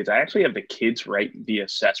my kids, I actually have the kids write the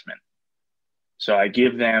assessment. So I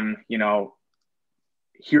give them, you know,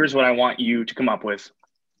 here's what I want you to come up with,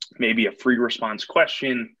 maybe a free response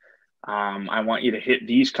question. I want you to hit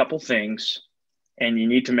these couple things. And you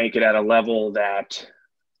need to make it at a level that,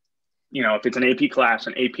 you know, if it's an AP class,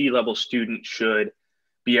 an AP level student should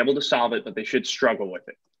be able to solve it, but they should struggle with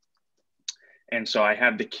it. And so I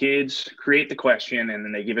have the kids create the question, and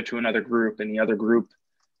then they give it to another group, and the other group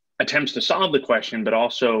attempts to solve the question, but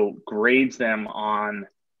also grades them on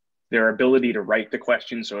their ability to write the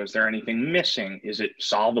question. So is there anything missing? Is it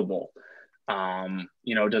solvable?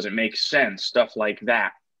 You know, does it make sense? Stuff like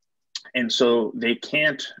that. And so they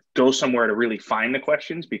can't go somewhere to really find the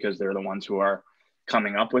questions because they're the ones who are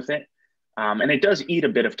coming up with it. And it does eat a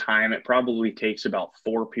bit of time. It probably takes about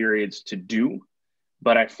 4 periods to do.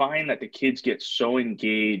 But I find that the kids get so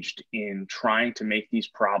engaged in trying to make these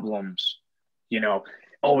problems, you know,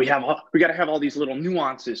 oh, we got to have all these little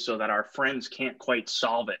nuances so that our friends can't quite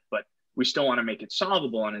solve it, but we still want to make it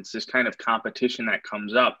solvable. And it's this kind of competition that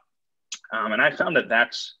comes up. And I found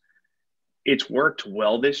that it's worked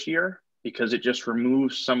well this year because it just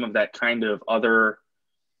removes some of that kind of other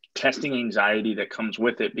testing anxiety that comes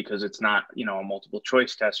with it, because it's not, you know, a multiple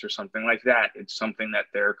choice test or something like that. It's something that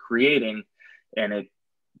they're creating, and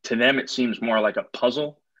to them, it seems more like a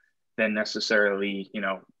puzzle than necessarily, you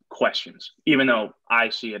know, questions, even though I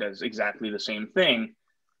see it as exactly the same thing.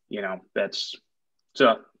 You know, that's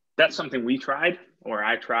something I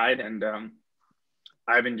tried, and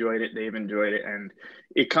I've enjoyed it, they've enjoyed it, and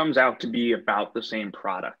it comes out to be about the same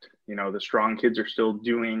product. You know, the strong kids are still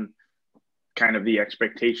doing kind of the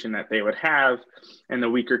expectation that they would have, and the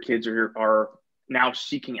weaker kids are now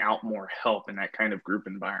seeking out more help in that kind of group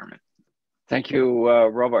environment. Thank you,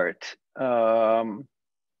 Robert.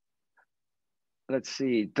 Let's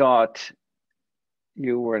see, Dot,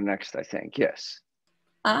 you were next, I think. Yes.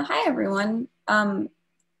 Hi, everyone.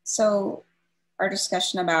 So our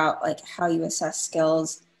discussion about like how you assess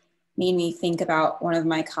skills made me think about one of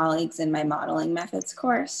my colleagues in my modeling methods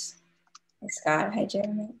course. Hi, Scott. Hi,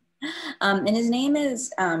 Jeremy. And his name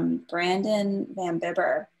is Brandon Van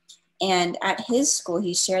Bibber. And at his school,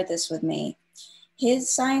 he shared this with me. His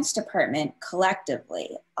science department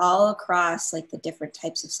collectively, all across like the different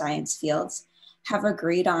types of science fields, have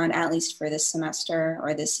agreed on, at least for this semester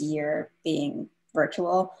or this year being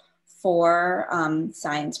virtual, 4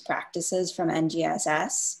 science practices from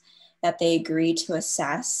NGSS that they agree to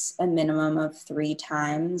assess a minimum of 3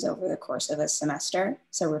 times over the course of a semester,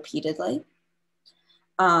 so repeatedly.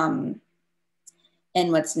 And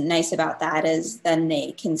what's nice about that is then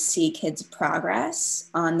they can see kids'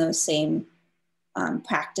 progress on those same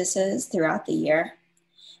practices throughout the year.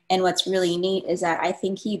 And what's really neat is that I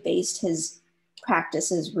think he based his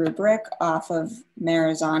practices rubric off of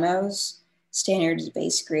Marizano's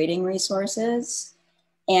standards-based grading resources.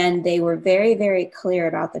 And they were very, very clear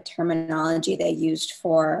about the terminology they used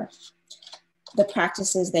for the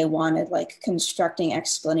practices they wanted, like constructing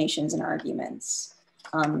explanations and arguments.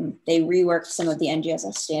 They reworked some of the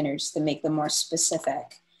NGSS standards to make them more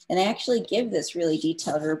specific. And they actually give this really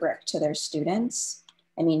detailed rubric to their students.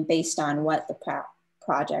 I mean, based on what the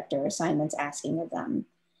project or assignment's asking of them.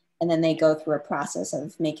 And then they go through a process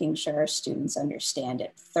of making sure students understand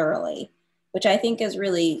it thoroughly, which I think is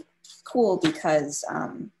really cool because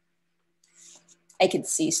I could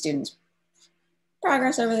see students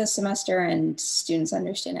progress over the semester and students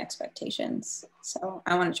understand expectations. So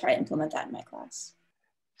I want to try to implement that in my class.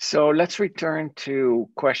 So let's return to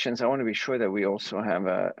questions. I want to be sure that we also have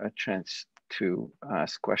a chance to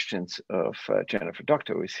ask questions of Jennifer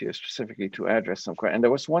Docktor, who is here specifically to address some questions. And there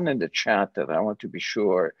was one in the chat that I want to be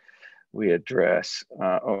sure we address.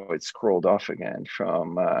 Oh, it scrolled off again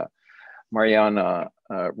from Mariana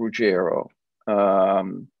Ruggiero,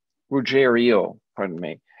 Ruggiero, pardon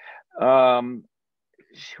me,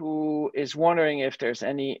 who is wondering if there's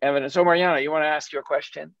any evidence. So Mariana, you want to ask your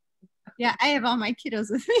question? Yeah, I have all my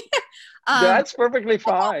kiddos with me. That's perfectly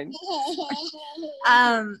fine.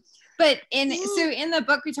 But in the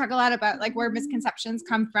book, we talk a lot about like where misconceptions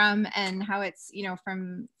come from and how it's, you know,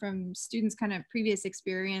 from students' kind of previous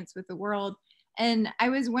experience with the world. And I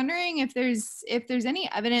was wondering if there's any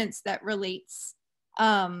evidence that relates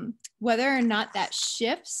whether or not that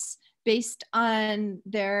shifts based on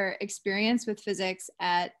their experience with physics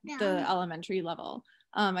at the elementary level.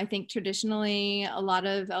 I think traditionally a lot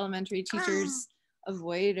of elementary teachers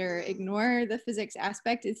avoid or ignore the physics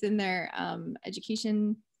aspect. It's in their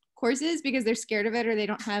education courses because they're scared of it or they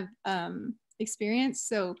don't have experience.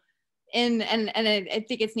 So, and I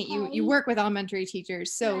think it's neat. You work with elementary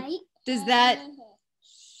teachers. So does that,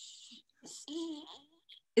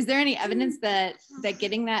 is there any evidence that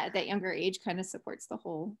getting that at that younger age kind of supports the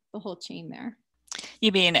whole chain there?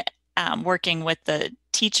 You mean working with the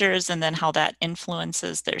teachers and then how that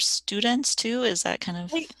influences their students too? Is that kind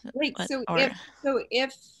of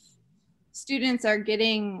if students are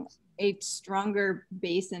getting a stronger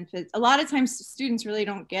base in physics, a lot of times students really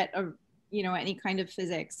don't get any kind of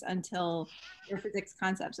physics until their physics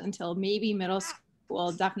concepts until maybe middle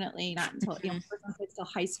school, definitely not until until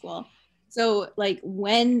high school. So like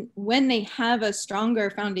when they have a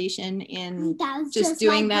stronger foundation in just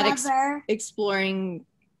doing that exploring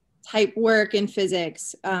type work in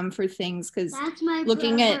physics for things, because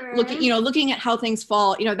looking at how things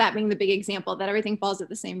fall, that being the big example that everything falls at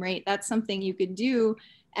the same rate, that's something you could do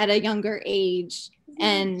at a younger age.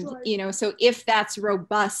 And so if that's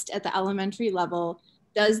robust at the elementary level,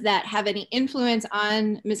 does that have any influence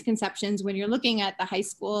on misconceptions when you're looking at the high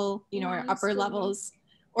school or upper levels?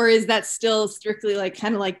 Or is that still strictly like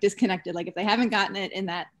kind of like disconnected? Like if they haven't gotten it in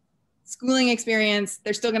that schooling experience,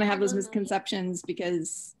 they're still going to have those misconceptions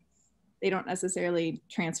because they don't necessarily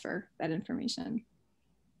transfer that information.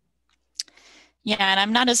 Yeah, and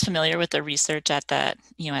I'm not as familiar with the research at that,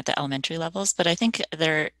 at the elementary levels, but I think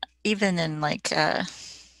they're even in like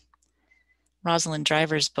Rosalind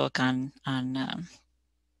Driver's book on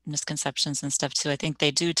misconceptions and stuff too. I think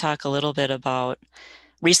they do talk a little bit about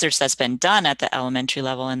research that's been done at the elementary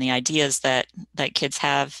level and the ideas that kids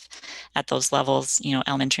have at those levels,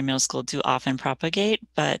 elementary, middle school do often propagate,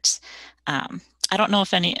 but I don't know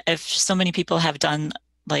if so many people have done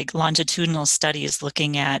like longitudinal studies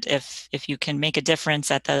looking at if you can make a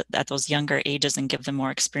difference at those younger ages and give them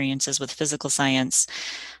more experiences with physical science,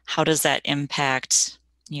 how does that impact,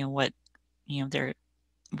 what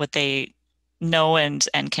they know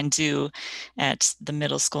and can do at the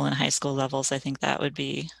middle school and high school levels? I think that would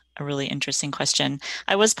be a really interesting question.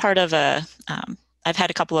 I was part of I've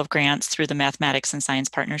had a couple of grants through the Mathematics and Science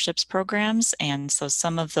Partnerships programs. And so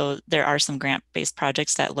there are some grant-based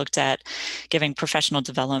projects that looked at giving professional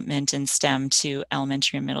development in STEM to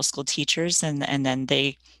elementary and middle school teachers. And then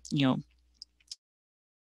they,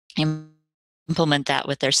 implement that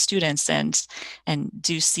with their students and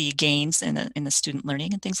do see gains in the student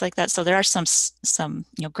learning and things like that. So there are some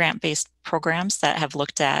grant-based programs that have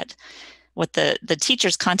looked at what the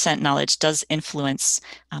teacher's content knowledge does influence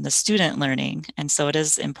the student learning. And so it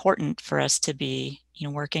is important for us to be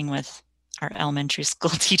working with our elementary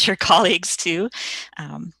school teacher colleagues too.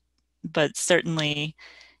 But certainly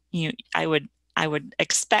I would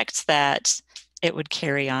expect that it would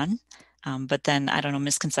carry on. But then, I don't know,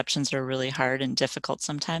 misconceptions are really hard and difficult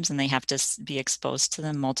sometimes, and they have to be exposed to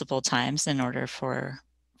them multiple times in order for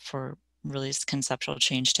really conceptual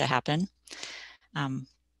change to happen.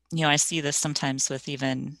 I see this sometimes with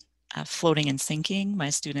even floating and sinking. My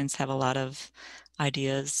students have a lot of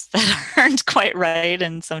ideas that aren't quite right,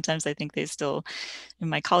 and sometimes I think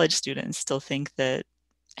my college students still think that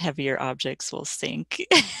heavier objects will sink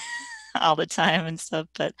all the time and stuff.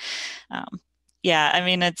 But yeah, I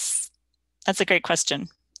mean, that's a great question.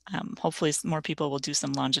 Hopefully more people will do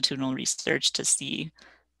some longitudinal research to see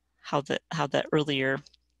how the earlier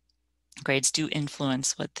grades do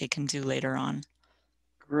influence what they can do later on.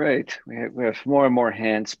 Great. We have more and more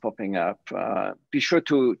hands popping up. Be sure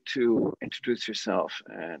to introduce yourself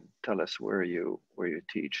and tell us where you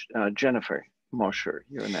teach. Jennifer Mosher,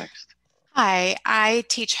 you're next. Hi, I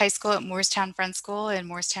teach high school at Moorestown Friends School in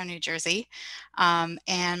Moorestown, New Jersey.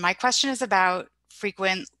 And my question is about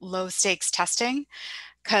frequent low stakes testing.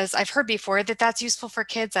 because I've heard before that that's useful for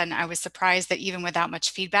kids, and I was surprised that even without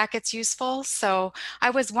much feedback, it's useful. So I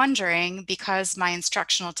was wondering, because my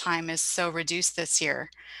instructional time is so reduced this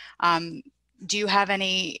year, do you have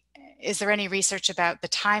any, is there any research about the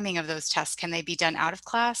timing of those tests? Can they be done out of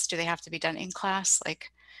class? Do they have to be done in class?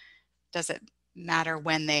 Like, does it matter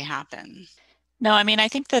when they happen? No, I mean, I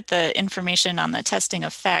think that the information on the testing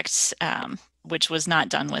effects, which was not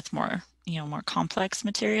done with more complex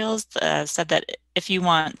materials, said that if you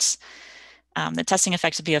want the testing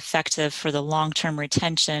effect to be effective for the long-term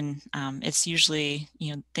retention, it's usually,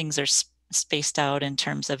 things are spaced out in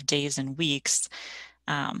terms of days and weeks.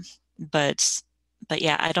 But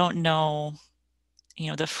yeah, I don't know,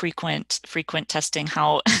 the frequent testing,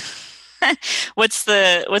 how what's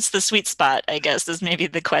the sweet spot, I guess, is maybe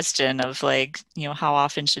the question of, like, how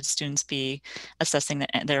often should students be assessing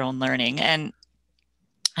their own learning. And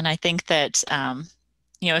I think that,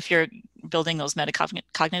 if you're building those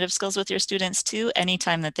metacognitive skills with your students too,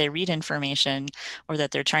 anytime that they read information or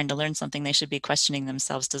that they're trying to learn something, they should be questioning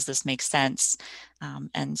themselves, does this make sense?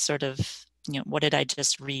 And sort of, what did I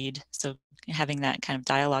just read? So having that kind of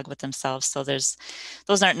dialogue with themselves. So those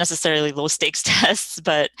aren't necessarily low stakes tests,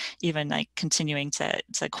 but even like continuing to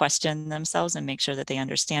question themselves and make sure that they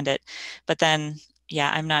understand it. But then,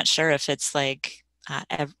 yeah, I'm not sure if it's like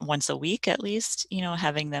once a week at least,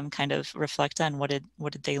 having them kind of reflect on what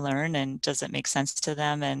did they learn, and does it make sense to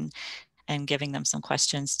them, and giving them some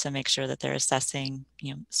questions to make sure that they're assessing,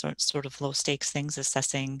 sort of low stakes things,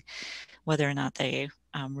 assessing whether or not they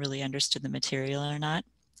really understood the material or not.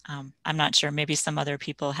 I'm not sure, maybe some other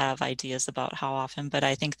people have ideas about how often, but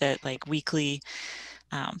I think that like weekly,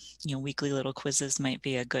 weekly little quizzes might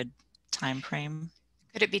be a good time frame.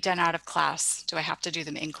 Could it be done out of class? Do I have to do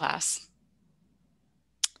them in class?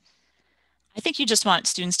 I think you just want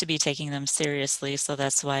students to be taking them seriously. So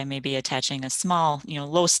that's why maybe attaching a small,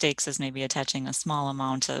 low stakes is maybe attaching a small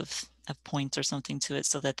amount of points or something to it,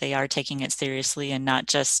 so that they are taking it seriously and not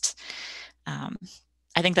just,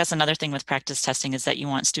 I think that's another thing with practice testing, is that you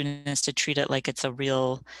want students to treat it like it's a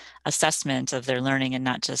real assessment of their learning, and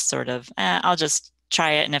not just sort of, I'll just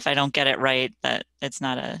try it, and if I don't get it right, that it's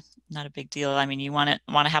not a big deal. I mean, you want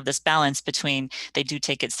to have this balance between they do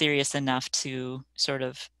take it serious enough to sort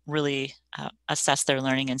of really assess their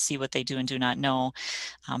learning and see what they do and do not know,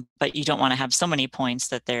 but you don't want to have so many points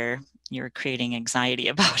that you're creating anxiety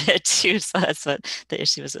about it too. So that's what the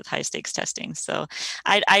issue is with high stakes testing. So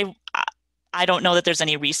I don't know that there's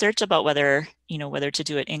any research about whether to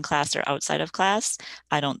do it in class or outside of class.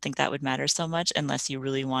 I don't think that would matter so much, unless you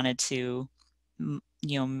really wanted to,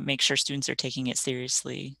 make sure students are taking it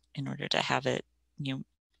seriously in order to have it,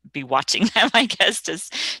 be watching them, I guess,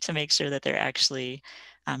 just to make sure that they're actually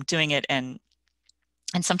doing it. And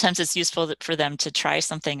sometimes it's useful for them to try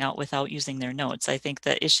something out without using their notes. I think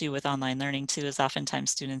the issue with online learning too is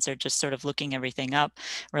oftentimes students are just sort of looking everything up,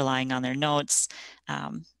 relying on their notes,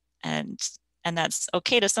 and that's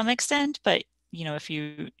okay to some extent. But if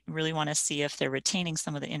you really want to see if they're retaining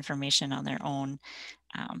some of the information on their own,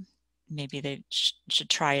 maybe they should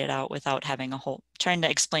try it out without having trying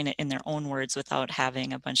to explain it in their own words, without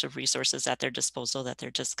having a bunch of resources at their disposal that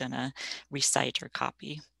they're just going to recite or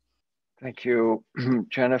copy. Thank you,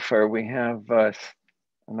 Jennifer. We have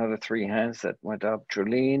another 3 hands that went up.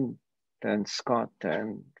 Jolene, then Scott,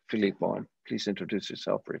 and Philippe. Please introduce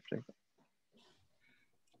yourself briefly.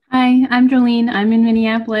 Hi, I'm Jolene. I'm in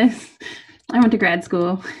Minneapolis. I went to grad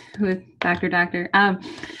school with Docktor.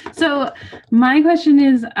 So my question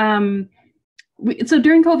is, so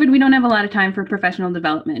during COVID, we don't have a lot of time for professional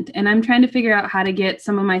development, and I'm trying to figure out how to get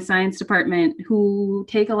some of my science department, who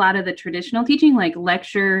take a lot of the traditional teaching, like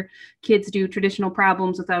lecture, kids do traditional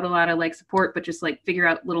problems without a lot of like support, but just like figure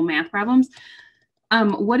out little math problems.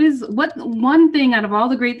 What one thing out of all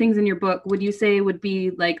the great things in your book would you say would be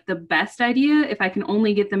like the best idea if I can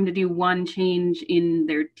only get them to do one change in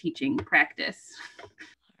their teaching practice?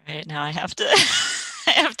 All right, now I have to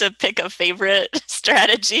I have to pick a favorite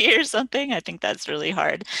strategy or something. I think that's really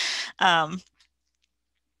hard.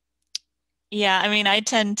 Yeah, I mean, I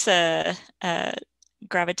tend to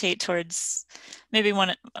gravitate towards maybe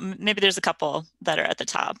there's a couple that are at the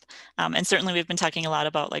top. And certainly we've been talking a lot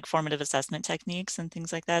about like formative assessment techniques and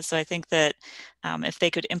things like that. So I think that if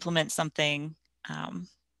they could implement something,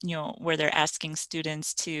 where they're asking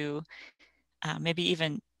students to maybe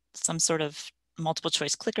even some sort of multiple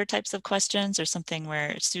choice clicker types of questions, or something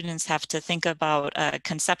where students have to think about a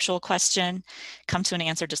conceptual question, come to an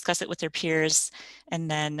answer, discuss it with their peers, and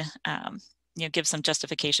then give some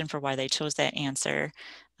justification for why they chose that answer.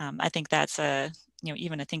 I think that's a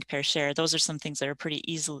even a think, pair, share, those are some things that are pretty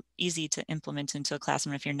easy to implement into a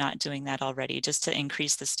classroom if you're not doing that already, just to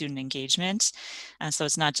increase the student engagement. So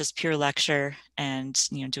it's not just pure lecture and,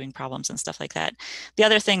 doing problems and stuff like that. The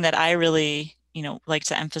other thing that I really like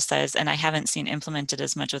to emphasize, and I haven't seen implemented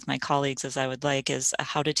as much with my colleagues as I would like, is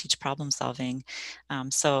how to teach problem solving.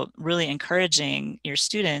 So really encouraging your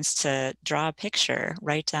students to draw a picture,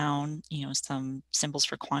 write down, some symbols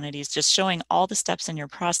for quantities, just showing all the steps in your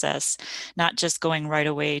process, not just going right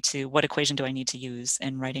away to what equation do I need to use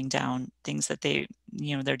and writing down things that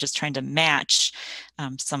they're just trying to match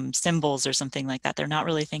some symbols or something like that. They're not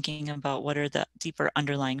really thinking about what are the deeper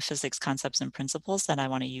underlying physics concepts and principles that I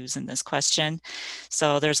want to use in this question.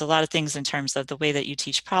 So there's a lot of things in terms of the way that you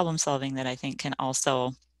teach problem solving that I think can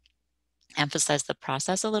also emphasize the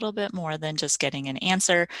process a little bit more than just getting an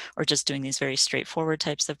answer or just doing these very straightforward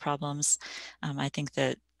types of problems. I think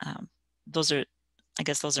that those are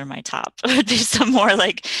my top. Would be some more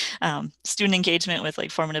like student engagement with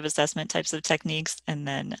like formative assessment types of techniques, and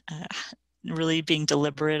then really being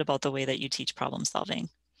deliberate about the way that you teach problem solving.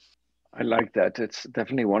 I like that. It's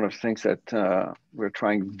definitely one of the things that we're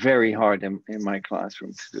trying very hard in my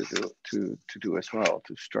classroom to do as well,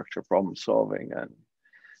 to structure problem solving and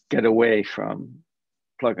get away from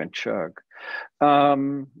plug and chug.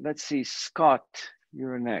 Let's see, Scott,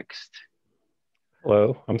 you're next.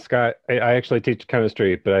 Hello, I'm Scott. I actually teach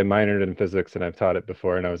chemistry, but I minored in physics and I've taught it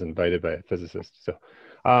before, and I was invited by a physicist. So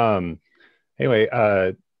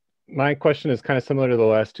anyway, my question is kind of similar to the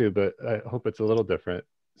last two, but I hope it's a little different.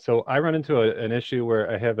 So I run into an issue where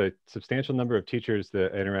I have a substantial number of teachers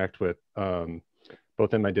that I interact with,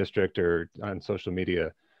 both in my district or on social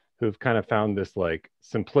media, who've kind of found this like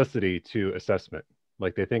simplicity to assessment.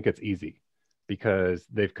 Like they think it's easy because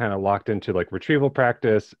they've kind of locked into like retrieval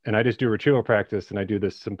practice, and I just do retrieval practice and I do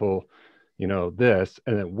this simple, this,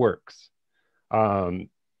 and it works. Have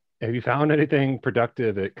you found anything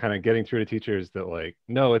productive at kind of getting through to teachers that like,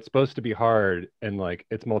 no, it's supposed to be hard and like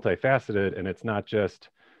it's multifaceted, and it's not just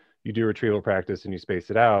you do retrieval practice and you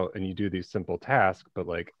space it out and you do these simple tasks, but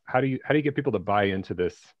like, how do you get people to buy into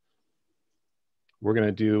this? We're going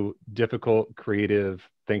to do difficult, creative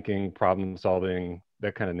thinking, problem solving,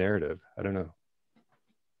 that kind of narrative. I don't know.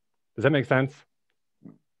 Does that make sense?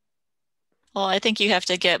 Well, I think you have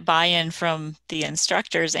to get buy-in from the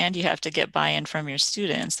instructors, and you have to get buy-in from your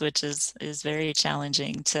students, which is very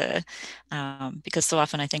challenging to, because so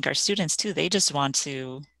often I think our students too, they just want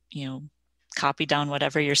to, copy down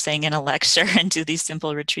whatever you're saying in a lecture and do these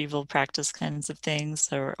simple retrieval practice kinds of things,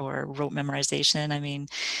 or rote memorization. I mean,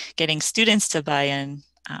 getting students to buy in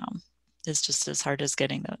is just as hard as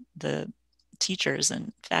getting the teachers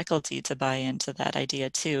and faculty to buy into that idea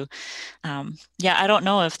too. Yeah, I don't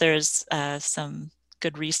know if there's some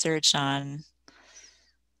good research on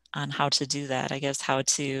how to do that. I guess how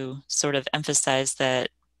to sort of emphasize that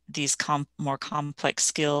these more complex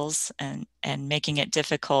skills and making it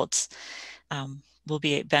difficult will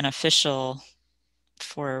be beneficial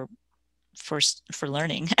for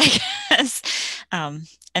learning, I guess.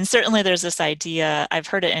 And certainly there's this idea, I've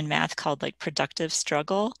heard it in math, called like productive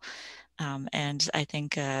struggle. And I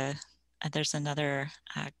think there's another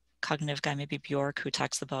cognitive guy, maybe Bjork, who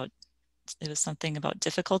talks about, it was something about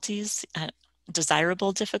difficulties,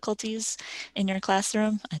 desirable difficulties in your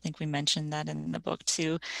classroom. I think we mentioned that in the book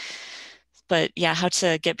too. But yeah, how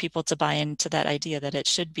to get people to buy into that idea that it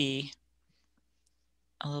should be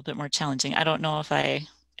a little bit more challenging. I don't know if I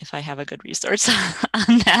have a good resource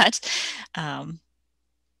on that.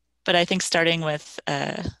 But I think starting with,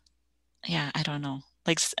 yeah, I don't know,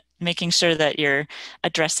 like making sure that you're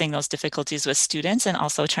addressing those difficulties with students, and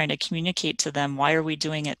also trying to communicate to them, why are we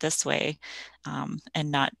doing it this way?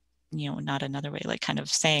 And not, not another way, like kind of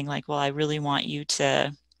saying like, well, I really want you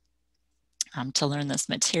to learn this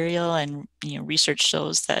material, and, research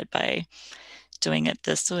shows that by doing it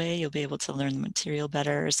this way, you'll be able to learn the material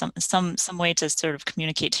better, or some way to sort of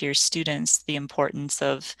communicate to your students the importance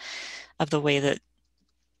of the way that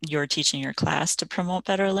you're teaching your class to promote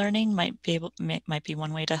better learning might be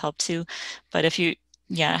one way to help too. But if you,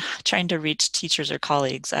 trying to reach teachers or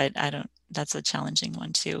colleagues, I don't, that's a challenging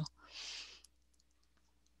one too.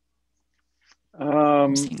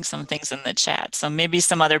 I'm seeing some things in the chat, so maybe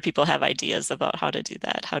some other people have ideas about how to do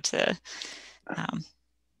that, how to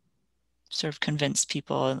sort of convince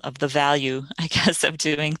people of the value, I guess, of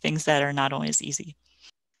doing things that are not always easy.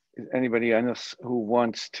 Is anybody else who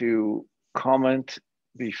wants to comment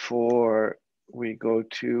before we go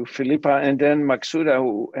to Philippa, and then Maksuda,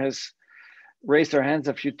 who has raised her hands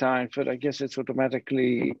a few times, but I guess it's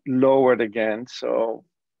automatically lowered again, so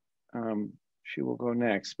she will go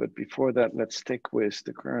next. But before that, let's stick with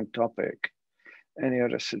the current topic. Any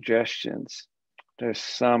other suggestions? There's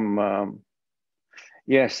some,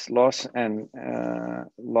 yes, Lawson's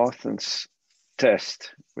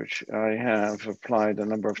test, which I have applied a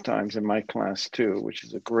number of times in my class too, which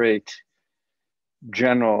is a great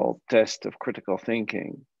general test of critical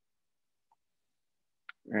thinking.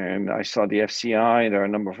 And I saw the FCI. There are a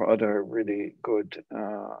number of other really good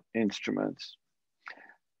instruments.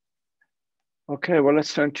 Okay, well,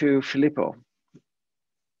 let's turn to Filippo.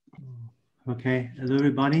 Okay, hello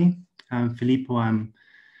everybody. I'm Filippo. I'm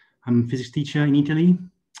a physics teacher in Italy.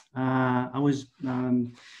 I was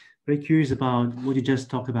very curious about what you just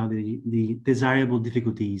talked about, the desirable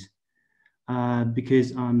difficulties.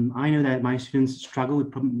 Because I know that my students struggle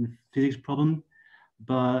with physics problem,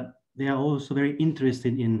 but they are also very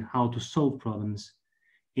interested in how to solve problems.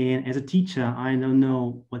 And as a teacher, I don't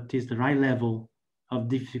know what is the right level of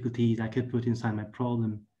difficulties I could put inside my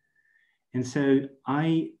problem. And so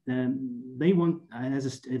they want,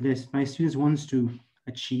 as my students wants to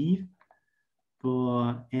achieve,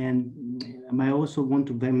 and I also want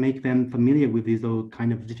to then make them familiar with these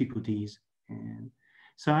kind of difficulties. And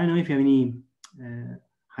so I don't know if you have any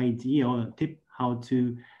idea or tip how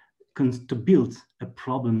to build a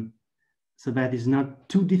problem so that it's not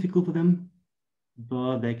too difficult for them,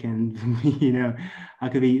 but they can, I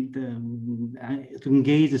could be to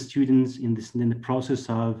engage the students in the process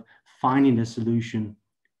of finding a solution,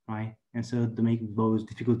 right? And so to make those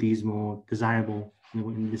difficulties more desirable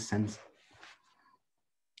in this sense.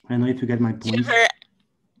 I don't know if you get my point.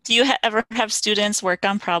 Do you ever have students work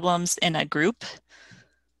on problems in a group?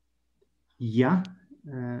 Yeah.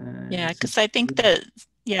 Yeah, because I think that,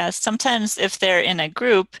 yeah, sometimes if they're in a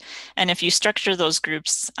group and if you structure those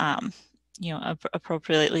groups,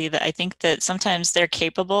 appropriately, that I think that sometimes they're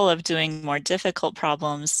capable of doing more difficult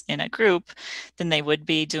problems in a group than they would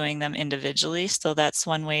be doing them individually. So that's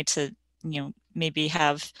one way to, maybe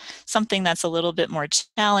have something that's a little bit more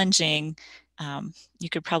challenging. You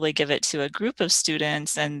could probably give it to a group of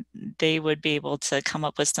students and they would be able to come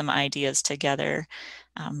up with some ideas together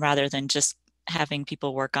rather than just having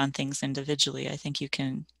people work on things individually. I think you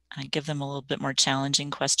can give them a little bit more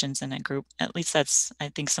challenging questions in a group. At least that's, I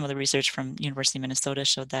think some of the research from University of Minnesota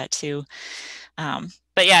showed that too.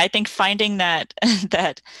 But yeah, I think finding that,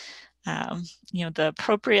 the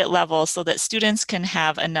appropriate level so that students can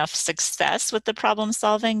have enough success with the problem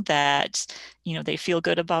solving that, they feel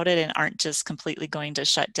good about it and aren't just completely going to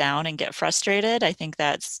shut down and get frustrated. I think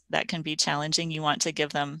that can be challenging. You want to give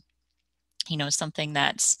them, something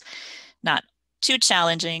that's not too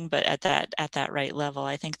challenging, but at that right level.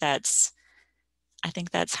 I think that's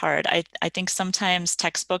hard. I think sometimes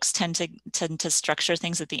textbooks tend to structure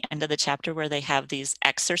things at the end of the chapter where they have these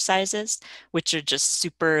exercises, which are just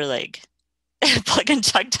super like plug and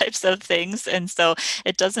chug types of things. And so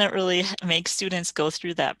it doesn't really make students go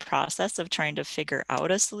through that process of trying to figure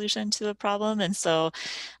out a solution to a problem. And so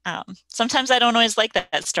sometimes I don't always like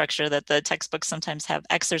that structure, that the textbooks sometimes have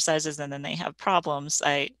exercises and then they have problems.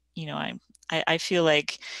 I feel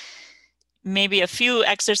like maybe a few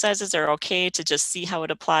exercises are okay to just see how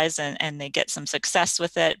it applies and they get some success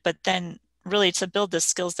with it. But then really to build the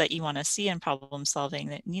skills that you want to see in problem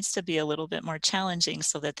solving, it needs to be a little bit more challenging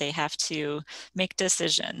so that they have to make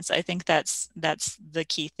decisions. I think that's the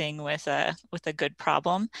key thing with a good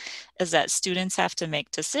problem, is that students have to make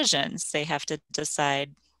decisions. They have to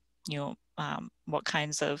decide, what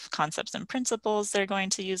kinds of concepts and principles they're going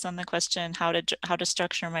to use on the question, how to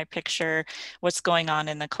structure my picture, what's going on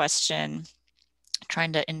in the question,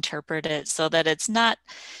 trying to interpret it so that it's not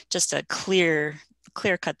just a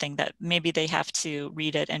clear-cut thing that maybe they have to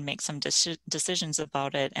read it and make some decisions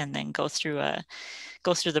about it and then go through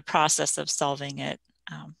the process of solving it.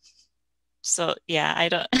 So yeah,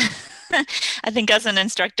 I think as an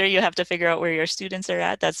instructor, you have to figure out where your students are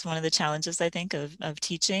at. That's one of the challenges, I think, of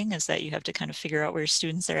teaching, is that you have to kind of figure out where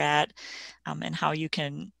students are at and how you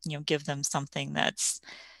can, give them something that's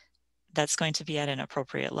going to be at an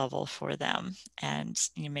appropriate level for them, and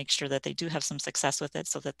make sure that they do have some success with it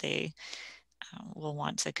so that they will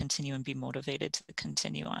want to continue and be motivated to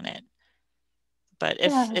continue on it. But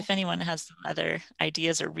if anyone has some other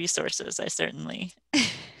ideas or resources, I certainly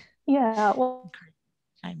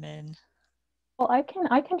chime in. Well, I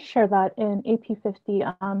can share that in AP 50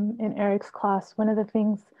 in Eric's class. One of the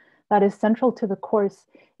things that is central to the course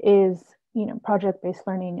is project-based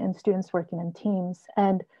learning and students working in teams.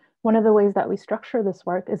 And one of the ways that we structure this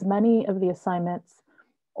work is many of the assignments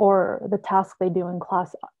or the tasks they do in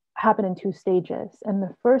class happen in 2 stages. And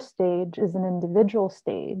the first stage is an individual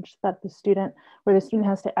stage where the student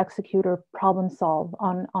has to execute or problem solve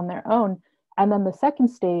on their own. And then the second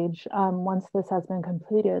stage, once this has been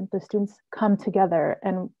completed, the students come together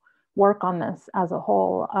and work on this as a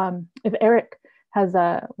whole. If Eric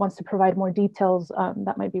wants to provide more details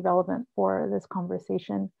that might be relevant for this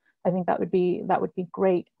conversation, I think that would be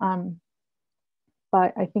great.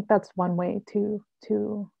 But I think that's one way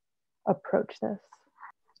to approach this.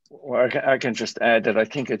 Well, I can just add that I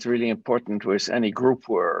think it's really important with any group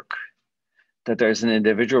work that there's an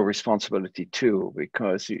individual responsibility too,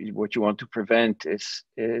 because what you want to prevent is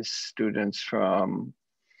students from,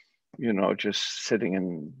 just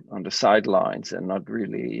sitting on the sidelines and not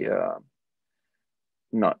really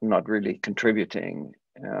not really contributing.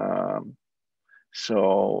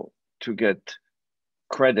 So to get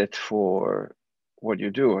credit for what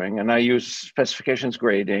you're doing, and I use specifications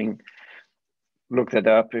grading. Look that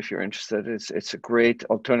up if you're interested. It's a great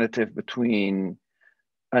alternative between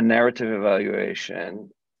a narrative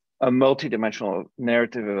evaluation, a multidimensional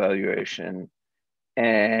narrative evaluation,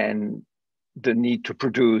 and the need to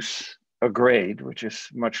produce a grade, which is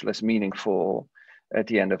much less meaningful at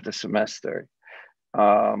the end of the semester.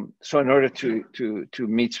 So in order to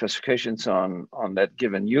meet specifications on that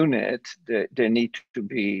given unit, they need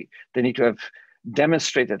to have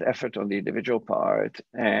demonstrated effort on the individual part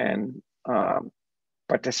and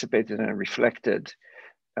participated and reflected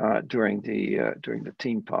during the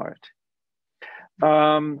team part.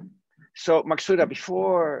 So Maksuda,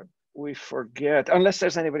 before we forget, unless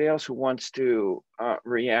there's anybody else who wants to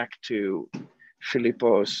react to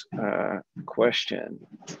Filippo's question,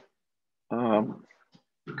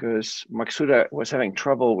 because Maksuda was having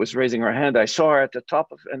trouble with raising her hand. I saw her at the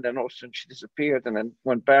top and then all of a sudden she disappeared and then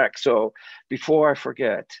went back. So before I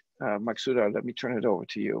forget, Maksuda, let me turn it over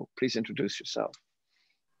to you. Please introduce yourself.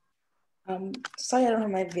 Sorry, I don't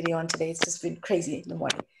have my video on today. It's just been crazy in the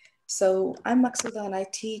morning. So I'm Maksuda and I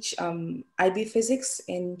teach IB physics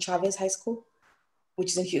in Chavez High School,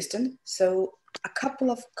 which is in Houston. So a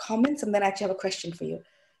couple of comments and then I actually have a question for you.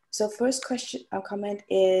 So first comment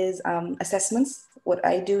is assessments. What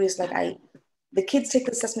I do is the kids take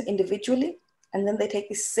the assessment individually and then they take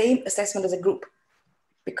the same assessment as a group,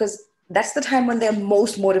 because that's the time when they're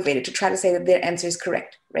most motivated to try to say that their answer is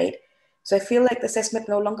correct, right? So I feel like the assessment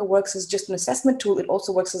no longer works as just an assessment tool, it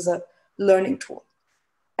also works as a learning tool.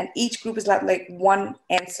 And each group is like one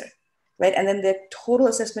answer, right? And then their total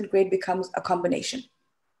assessment grade becomes a combination.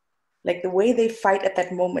 Like the way they fight at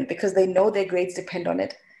that moment, because they know their grades depend on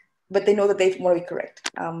it, but they know that they want to be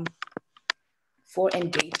correct. For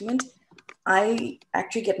engagement, I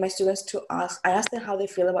actually get my students to I ask them how they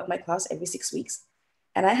feel about my class every 6 weeks.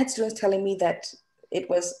 And I had students telling me that it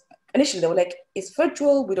was, initially they were like, it's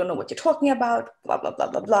virtual, we don't know what you're talking about, blah, blah, blah,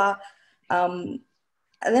 blah, blah. And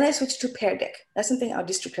then I switched to Pear Deck. That's something our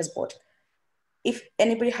district has bought. If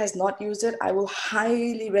anybody has not used it, I will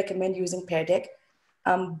highly recommend using Pear Deck,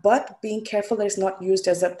 but being careful that it's not used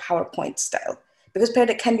as a PowerPoint style, because Pear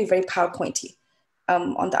Deck can be very PowerPointy.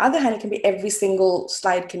 On the other hand, it can be every single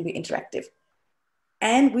slide can be interactive.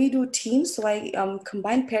 And we do teams, so I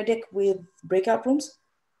combine Pear Deck with breakout rooms.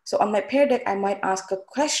 So on my Pear Deck, I might ask a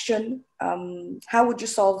question, how would you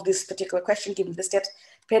solve this particular question given the steps?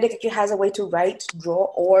 Pear Deck actually has a way to write, draw,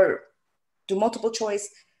 or do multiple choice,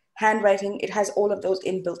 handwriting. It has all of those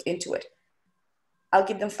inbuilt into it. I'll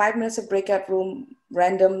give them 5 minutes of breakout room,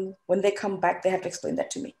 random. When they come back, they have to explain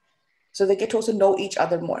that to me. So they get to also know each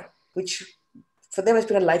other more, which for them has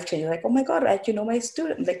been a life changer. Like, oh my God, I actually know my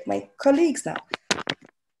student, like my colleagues now.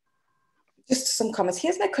 Just some comments.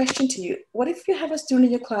 Here's my question to you. What if you have a student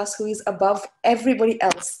in your class who is above everybody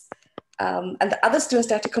else and the other students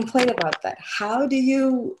start to complain about that? How do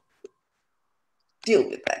you deal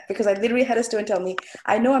with that? Because I literally had a student tell me,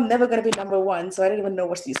 I know I'm never going to be number one, so I don't even know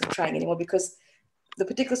what's the use of trying anymore, because the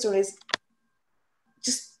particular student is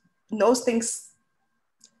just knows things,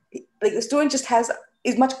 like the student just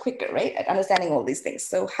is much quicker, right, at understanding all these things.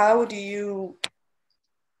 So how do you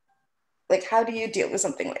deal with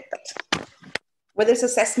something like that? Whether it's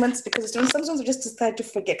assessments, because the students sometimes just decide to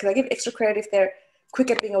forget, because I give extra credit if they're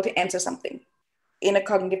quick at being able to answer something in a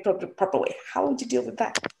cognitive proper way. How would you deal with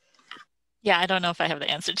that? Yeah, I don't know if I have the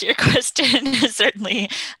answer to your question. Certainly,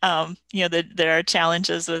 there are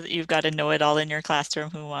challenges with, you've got a know-it-all in your classroom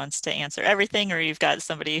who wants to answer everything, or you've got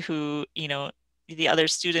somebody who, the other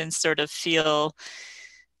students sort of feel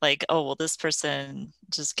like, oh, well, this person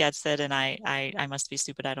just gets it and I must be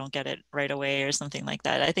stupid, I don't get it right away, or something like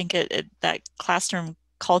that. I think that classroom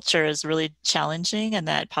culture is really challenging, and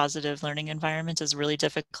that positive learning environment is really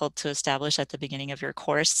difficult to establish at the beginning of your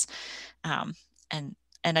course. And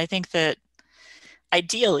I think that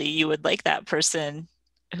ideally you would like that person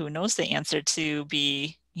who knows the answer to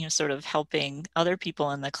be you know, sort of helping other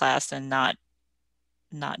people in the class and not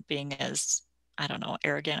being as, I don't know,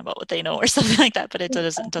 arrogant about what they know or something like that, but it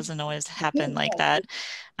doesn't always happen like that.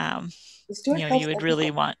 You know, you would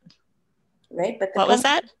really want. Right, but what was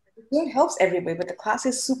that? The student helps everybody, but the class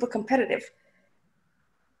is super competitive.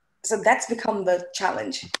 So that's become the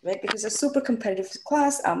challenge, right? Because it's a super competitive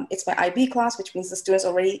class. It's my IB class, which means the students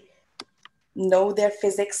already know their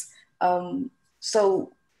physics.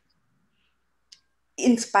 So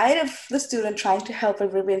in spite of the student trying to help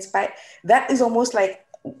everybody, that is almost like,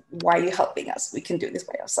 why are you helping us? We can do this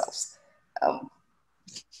by ourselves.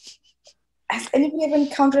 Has anybody ever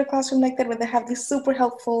encountered a classroom like that where they have this super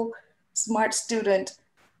helpful, smart student?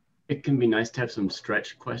 It can be nice to have some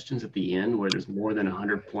stretch questions at the end where there's more than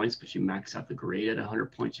 100 points, but you max out the grade at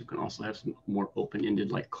 100 points. You can also have some more open-ended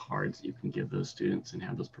like cards you can give those students and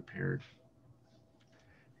have those prepared.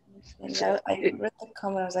 So I read the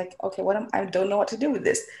comment. I was like, okay, I don't know what to do with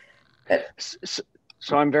this.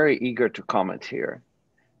 So I'm very eager to comment here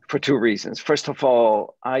for two reasons. First of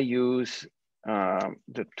all, I use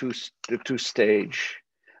the two-stage.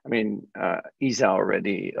 I mean, Isa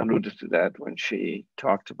already alluded to that when she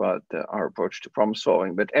talked about our approach to problem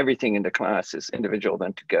solving, but everything in the class is individual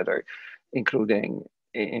then together, including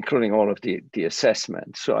all of the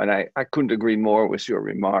assessment. So, and I couldn't agree more with your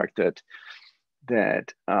remark that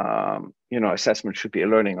you know, assessment should be a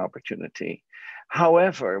learning opportunity.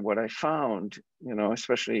 However, what I found, you know,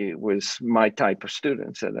 especially with my type of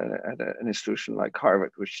students at an institution like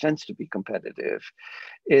Harvard, which tends to be competitive,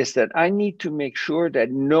 is that I need to make sure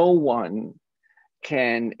that no one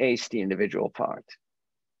can ace the individual part.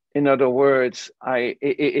 In other words,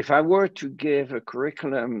 if I were to give a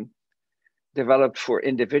curriculum developed for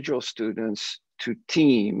individual students to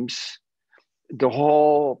teams, the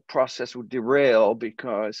whole process would derail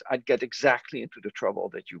because I'd get exactly into the trouble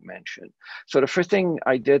that you mentioned. So the first thing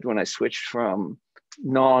I did when I switched from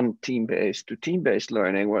non-team-based to team-based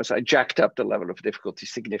learning was I jacked up the level of difficulty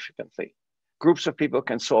significantly. Groups of people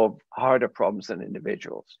can solve harder problems than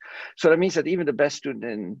individuals. So that means that even the best student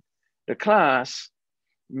in the class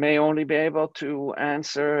may only be able to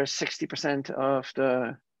answer 60% of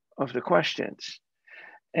the questions.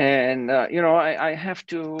 And you know, I have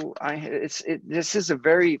to. This is a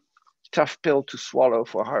very tough pill to swallow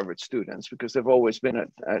for Harvard students because they've always been at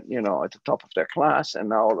the top of their class, and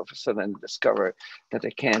now all of a sudden discover that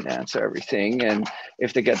they can't answer everything. And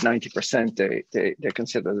if they get 90%, they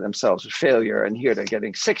consider themselves a failure. And here they're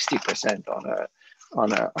getting 60%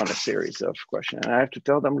 on a series of questions. And I have to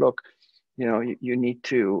tell them, look, you know, you need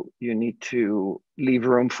to leave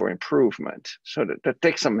room for improvement. So that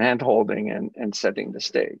takes some hand-holding and setting the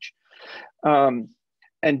stage. And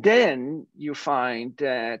then you find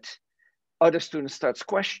that other students start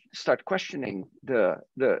questioning the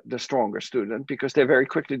stronger student because they very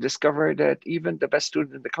quickly discover that even the best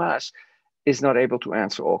student in the class is not able to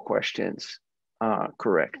answer all questions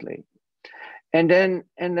correctly. And then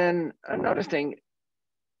another thing,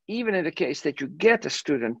 even in the case that you get a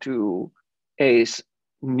student to ace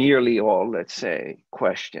nearly all, let's say,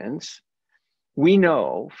 questions, we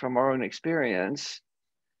know from our own experience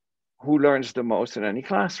who learns the most in any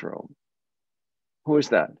classroom. Who is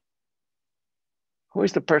that? Who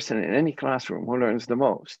is the person in any classroom who learns the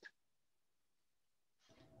most?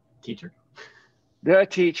 Teacher. The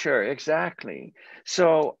teacher, exactly.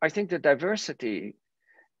 So I think the diversity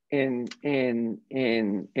in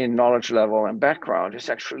knowledge level and background is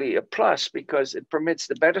actually a plus because it permits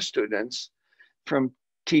the better students from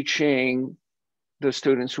teaching the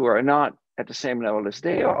students who are not at the same level as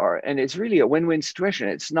they are. And it's really a win-win situation.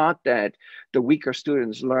 It's not that the weaker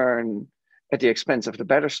students learn at the expense of the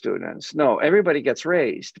better students. No, everybody gets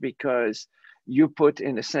raised because you put,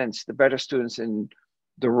 in a sense, the better students in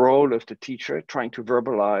the role of the teacher trying to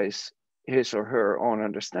verbalize his or her own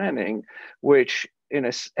understanding, which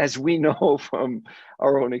as we know from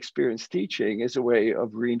our own experience teaching, is a way of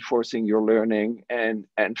reinforcing your learning and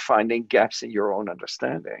finding gaps in your own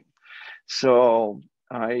understanding. So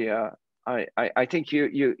I think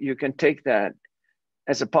you can take that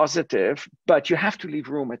as a positive, but you have to leave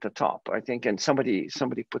room at the top, I think. And somebody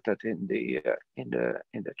put that in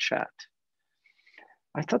the chat.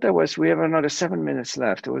 I thought we have another 7 minutes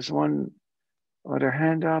left. There was one other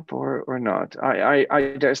hand up or not.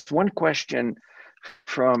 There's one question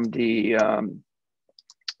from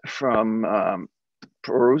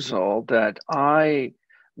perusal that I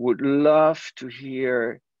would love to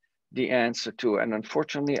hear the answer to, and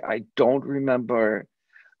unfortunately I don't remember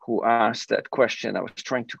who asked that question. I was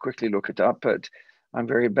trying to quickly look it up, but I'm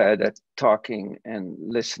very bad at talking and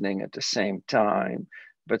listening at the same time.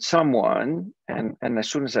 But someone, and as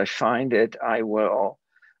soon as I find it, I will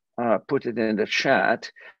put it in the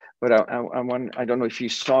chat, but I don't know if you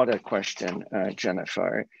saw that question,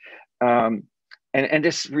 Jennifer. And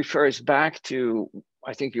this refers back to,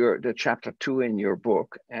 I think, the chapter 2 in your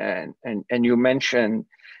book, and you mentioned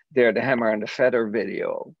there the hammer and the feather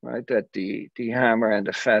video, right? That the hammer and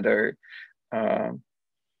the feather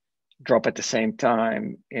drop at the same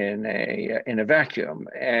time in a vacuum.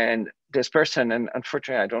 And this person, and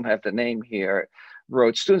unfortunately I don't have the name here,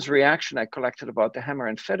 wrote, students' reaction I collected about the hammer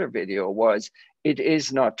and feather video was, it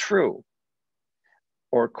is not true,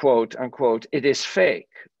 or quote unquote, it is fake,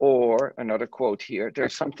 or another quote here,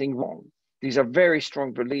 there's something wrong. These are very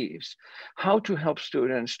strong beliefs. How to help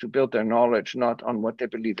students to build their knowledge not on what they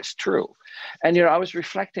believe is true. And I was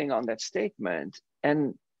reflecting on that statement,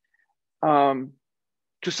 and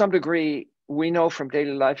to some degree, we know from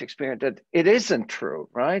daily life experience that it isn't true,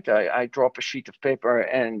 right? I drop a sheet of paper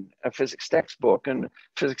and a physics textbook, and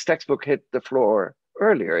physics textbook hit the floor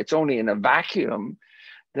earlier. It's only in a vacuum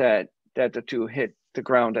that the two hit the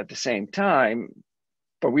ground at the same time,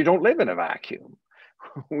 but we don't live in a vacuum.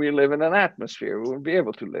 We live in an atmosphere. We won't be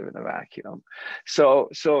able to live in a vacuum. So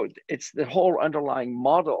it's the whole underlying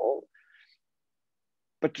model.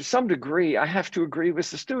 But to some degree, I have to agree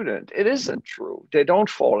with the student. It isn't true. They don't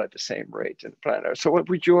fall at the same rate in the planet. So what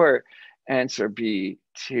would your answer be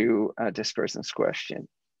to this person's question?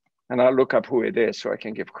 And I'll look up who it is so I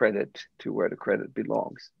can give credit to where the credit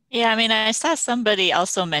belongs. Yeah, I mean, I saw somebody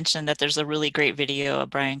also mention that there's a really great video, a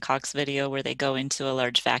Brian Cox video, where they go into a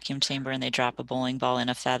large vacuum chamber and they drop a bowling ball in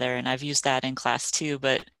a feather. And I've used that in class too.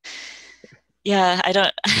 But yeah, I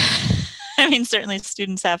don't, I mean, certainly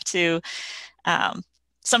students have to,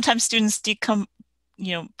 sometimes students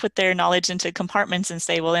put their knowledge into compartments and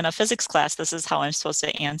say, well, in a physics class, this is how I'm supposed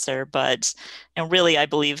to answer, but really I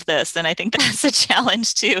believe this. And I think that's a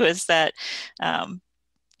challenge too, is that,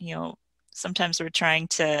 sometimes we're trying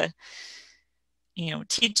to,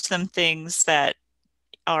 teach them things that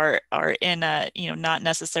are in a, not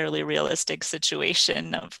necessarily realistic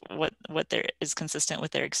situation of what there is consistent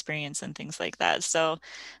with their experience and things like that. So,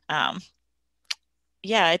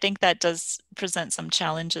 yeah, I think that does present some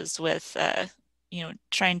challenges with,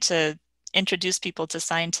 trying to introduce people to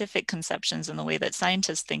scientific conceptions and the way that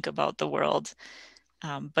scientists think about the world,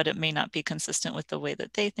 but it may not be consistent with the way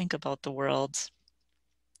that they think about the world.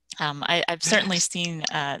 I've certainly seen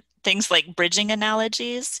things like bridging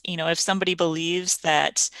analogies. If somebody believes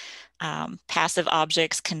that passive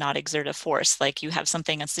objects cannot exert a force, like you have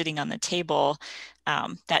something that's sitting on the table,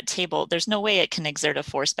 that table, there's no way it can exert a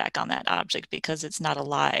force back on that object because it's not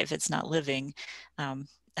alive, it's not living.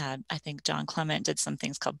 I think John Clement did some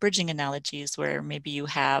things called bridging analogies, where maybe you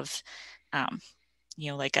have,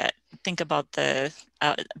 think about the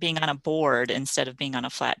being on a board instead of being on a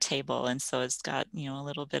flat table. And so it's got, a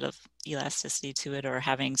little bit of elasticity to it, or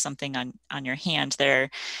having something on your hand there,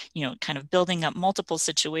 kind of building up multiple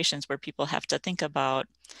situations where people have to think about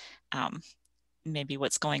maybe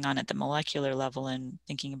what's going on at the molecular level and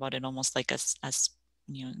thinking about it almost like a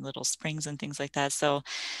little springs and things like that. So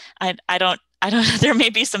I don't, there may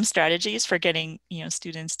be some strategies for getting,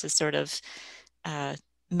 students to sort of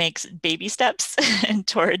makes baby steps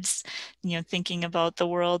towards, thinking about the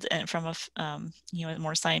world and from a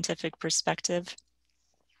more scientific perspective.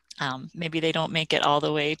 Maybe they don't make it all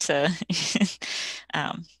the way to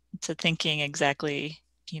to thinking exactly,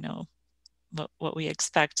 what we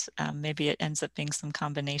expect. Maybe it ends up being some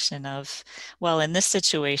combination of, well, in this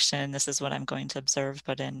situation, this is what I'm going to observe,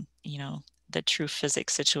 but in, the true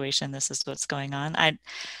physics situation, this is what's going on. I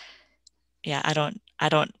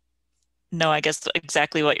don't know, I guess,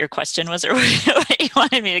 exactly what your question was or what you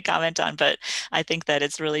wanted me to comment on, but I think that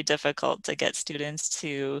it's really difficult to get students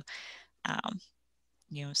to,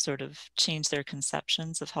 sort of change their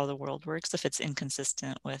conceptions of how the world works if it's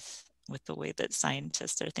inconsistent with the way that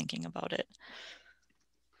scientists are thinking about it.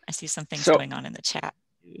 I see some things going on in the chat.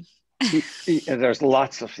 There's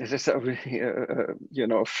lots of, there's a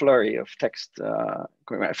flurry of text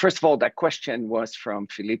going on. First of all, that question was from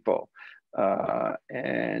Filippo.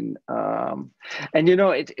 And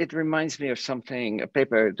it reminds me of something, a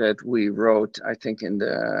paper that we wrote, I think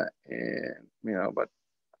about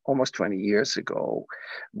almost 20 years ago,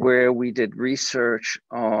 where we did research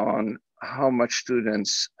on how much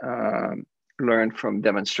students learn from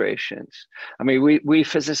demonstrations. I mean, we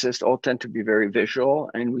physicists all tend to be very visual,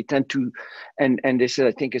 and we tend to, and this,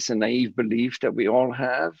 I think, is a naive belief that we all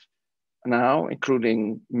have now,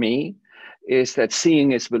 including me, is that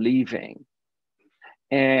seeing is believing.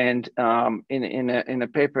 And in a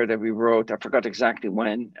paper that we wrote, I forgot exactly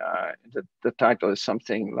when, the title is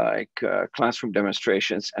something like Classroom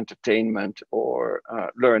Demonstrations, Entertainment, or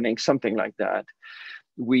Learning, something like that.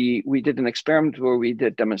 we did an experiment where we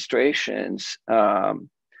did demonstrations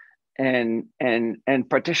and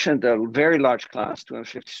partitioned a very large class,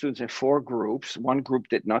 250 students, in 4 groups. One group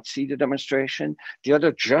did not see the demonstration. The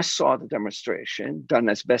other just saw the demonstration, done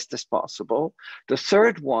as best as possible. The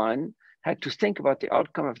third one had to think about the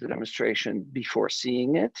outcome of the demonstration before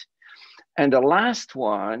seeing it. And the last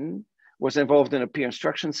one was involved in a peer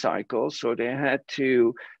instruction cycle. So they had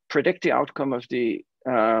to predict the outcome of the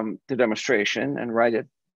demonstration and write it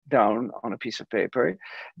down on a piece of paper.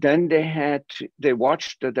 Then they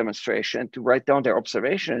watched the demonstration to write down their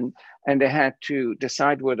observation, and they had to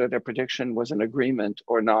decide whether their prediction was in agreement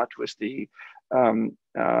or not with the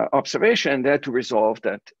observation. They had to resolve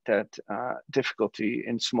that difficulty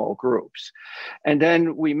in small groups. And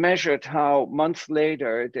then we measured how months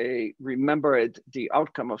later they remembered the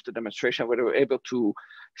outcome of the demonstration, whether they were able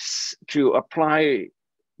to apply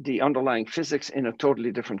the underlying physics in a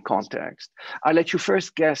totally different context. I'll let you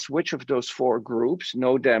first guess which of those 4 groups,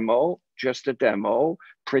 no demo, just a demo,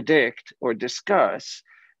 predict or discuss,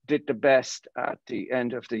 did the best at the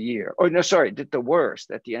end of the year. Or no, sorry, did the worst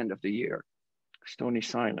at the end of the year. Stony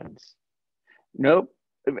silence. Nope,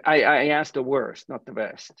 I asked the worst, not the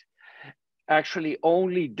best. Actually,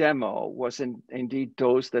 only demo was indeed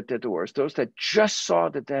those that did the worst. Those that just saw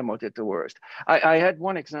the demo did the worst. I had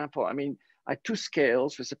one example. I mean, I had 2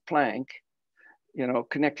 scales with a plank, you know,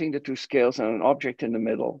 connecting the 2 scales and an object in the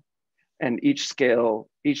middle. And each scale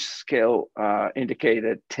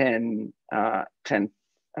indicated 10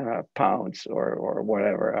 pounds or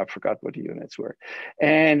whatever. I forgot what the units were.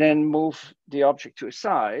 And then move the object to a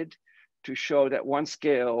side to show that one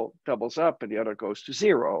scale doubles up and the other goes to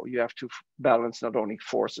 0. You have to balance not only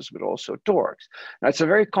forces, but also torques. Now, it's a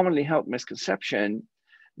very commonly held misconception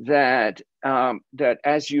that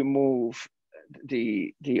as you move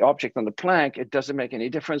the object on the plank, it doesn't make any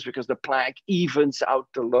difference because the plank evens out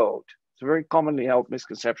the load. It's a very commonly held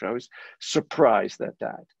misconception. I was surprised at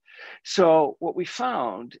that. So what we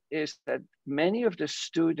found is that many of the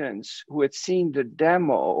students who had seen the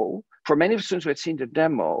demo,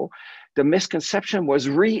 the misconception was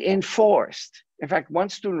reinforced. In fact, one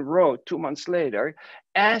student wrote 2 months later,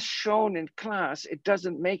 as shown in class, it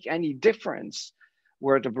doesn't make any difference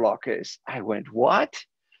where the block is. I went, what?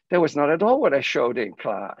 That was not at all what I showed in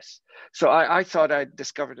class. So I thought I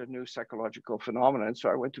discovered a new psychological phenomenon. So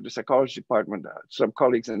I went to the psychology department. Some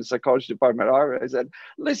colleagues in the psychology department I said,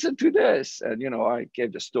 listen to this. And, you know, I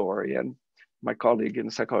gave the story, and my colleague in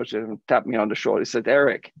the psychology tapped me on the shoulder. He said,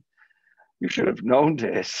 Eric, you should have known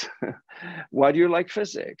this. Why do you like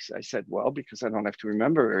physics? I said, well, because I don't have to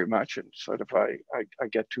remember very much, and sort of I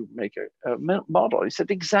get to make a model. He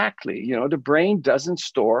said, exactly. You know, the brain doesn't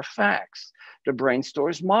store facts. The brain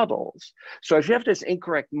stores models. So if you have this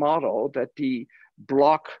incorrect model that the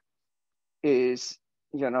block is,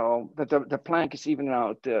 you know, that the plank is evening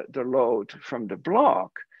out the load from the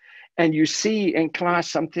block, and you see in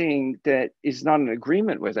class something that is not in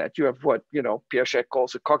agreement with that, you have what, you know, Piaget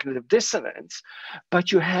calls a cognitive dissonance,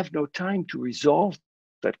 but you have no time to resolve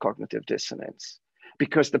that cognitive dissonance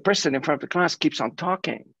because the person in front of the class keeps on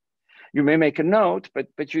talking. You may make a note,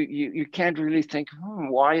 but you can't really think,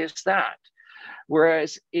 why is that?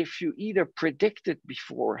 Whereas if you either predict it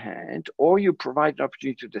beforehand or you provide an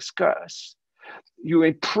opportunity to discuss, you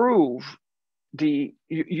improve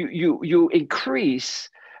you increase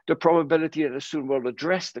the probability that a student will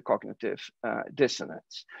address the cognitive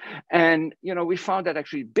dissonance. And, you know, we found that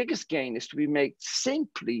actually biggest gain is to be made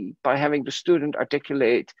simply by having the student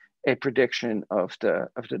articulate a prediction of the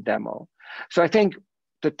demo. So I think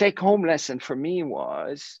the take-home lesson for me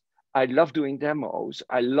was, I love doing demos,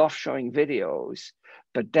 I love showing videos,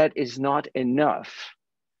 but that is not enough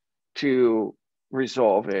to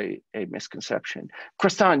resolve a misconception.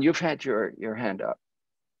 Kristan, you've had your hand up.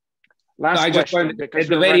 Last question, at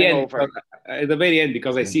the very end,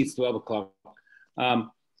 because I see it's 12 o'clock.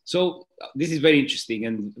 So this is very interesting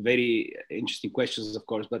and very interesting questions, of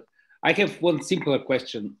course, but I have one simpler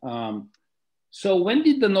question. So when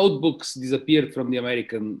did the notebooks disappear from the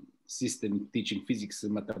American system teaching physics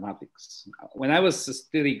and mathematics? When I was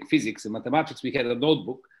studying physics and mathematics, we had a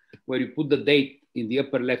notebook where you put the date in the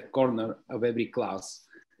upper left corner of every class,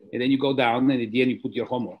 and then you go down and at the end you put your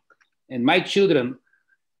homework. And my children,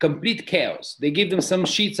 complete chaos. They give them some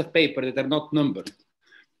sheets of paper that are not numbered.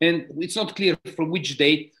 And it's not clear from which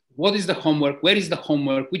date, what is the homework, where is the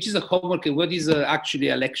homework, which is the homework, and what is actually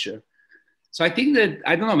a lecture. So I think that,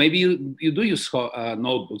 I don't know, maybe you do use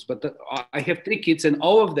notebooks, but I have 3 kids and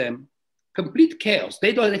all of them, complete chaos.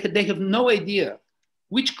 They have no idea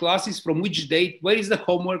which class is from which date, where is the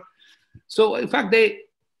homework. So in fact,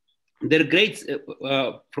 their grades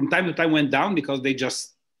from time to time went down because they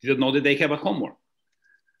just didn't know that they have a homework.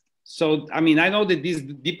 So, I mean, I know that these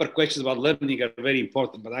deeper questions about learning are very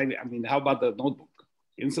important, but I mean, how about the notebook?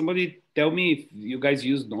 Can somebody tell me if you guys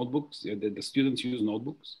use notebooks, the students use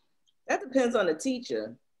notebooks? That depends on the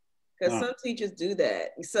teacher, because some teachers do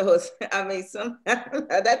that. So, I mean,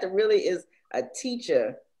 that really is a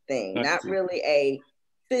teacher thing, not really a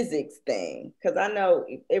physics thing. Because I know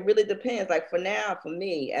it really depends. Like for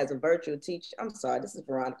me, as a virtual teacher, I'm sorry, this is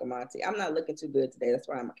Veronica Monti. I'm not looking too good today. That's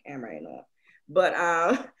why my camera ain't on. But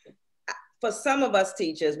for some of us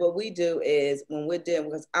teachers, what we do is when we're doing,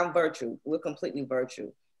 because I'm virtual, we're completely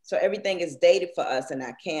virtual. So everything is dated for us in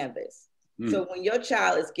our Canvas. So when your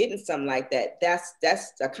child is getting something like that, that's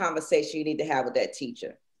a conversation you need to have with that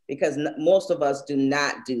teacher, because most of us do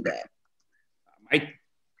not do that.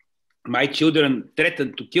 My children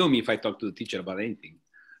threaten to kill me if I talk to the teacher about anything.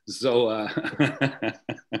 So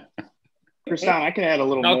Crosse, I can add a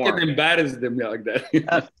little more. Not to embarrass them like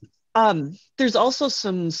that. There's also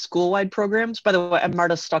some school-wide programs. By the way, I'm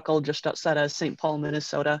Marta Stuckel, just outside of St. Paul,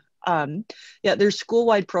 Minnesota. Yeah, there's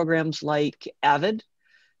school-wide programs like AVID,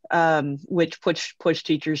 which push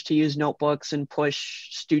teachers to use notebooks and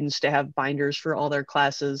push students to have binders for all their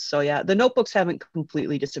classes. So yeah, the notebooks haven't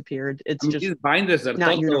completely disappeared. It's just these binders are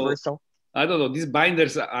not universal. I don't know. These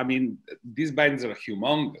binders, I mean, these binders are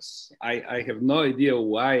humongous. I have no idea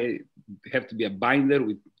why they have to be a binder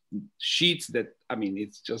with sheets that, I mean,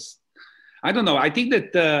 it's just, I don't know. I think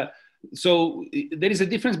that, so there is a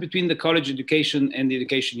difference between the college education and the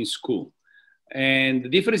education in school. And the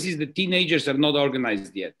difference is that teenagers are not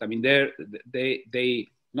organized yet. I mean, they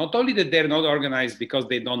not only that they're not organized because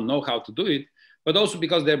they don't know how to do it, but also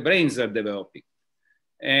because their brains are developing.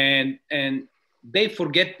 And they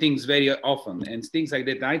forget things very often and things like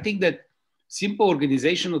that. And I think that simple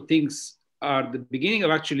organizational things are the beginning of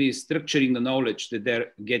actually structuring the knowledge that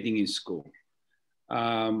they're getting in school.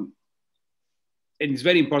 And it's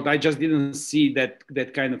very important. I just didn't see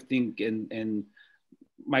that kind of thing. And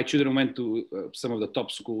my children went to some of the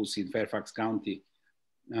top schools in Fairfax County.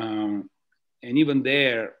 And even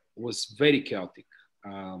there was very chaotic.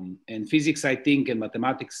 And physics, I think, and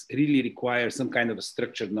mathematics really require some kind of a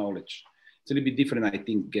structured knowledge. It's a little bit different, I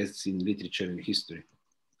think, as in literature and history.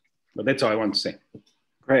 But that's all I want to say.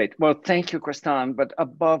 Great. Well, thank you, Crosse. But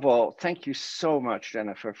above all, thank you so much,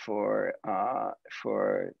 Jennifer, for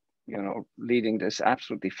leading this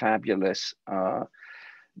absolutely fabulous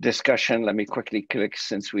discussion. Let me quickly click,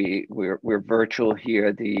 since we're virtual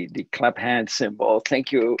here, the clap hand symbol.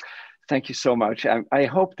 Thank you so much. I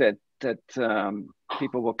hope that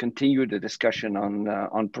people will continue the discussion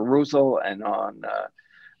on Perusall and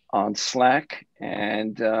on Slack,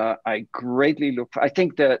 and I greatly I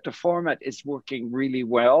think that the format is working really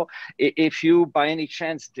well. If you by any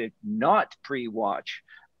chance did not pre-watch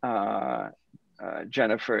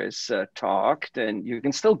Jennifer's talk, then you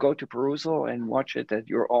can still go to Perusall and watch it at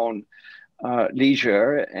your own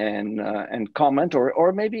leisure and comment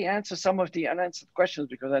or maybe answer some of the unanswered questions,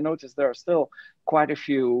 because I noticed there are still quite a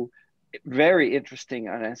few very interesting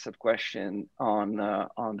unanswered questions on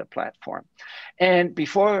the platform. And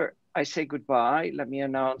before I say goodbye, let me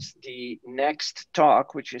announce the next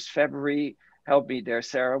talk, which is February. Help me there,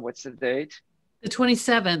 Sarah. What's the date? The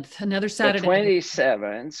 27th, another Saturday. The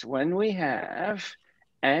 27th, when we have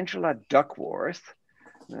Angela Duckworth,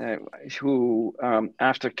 who,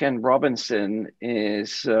 after Ken Robinson,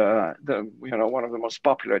 is one of the most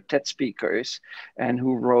popular TED speakers, and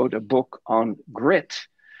who wrote a book on grit,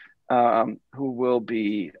 who will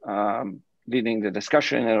be leading the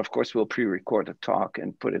discussion. And of course, we'll pre-record a talk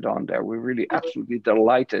and put it on there. We're really absolutely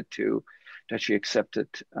delighted that she accepted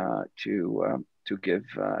to give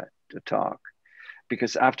the talk.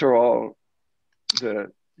 Because after all, the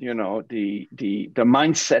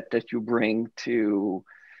mindset that you bring to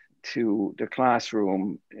the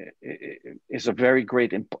classroom is a very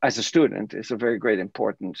great, as a student, is a very great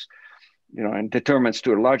importance, and determines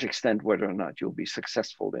to a large extent whether or not you'll be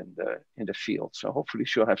successful in the field. So hopefully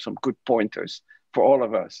she'll have some good pointers for all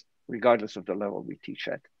of us, regardless of the level we teach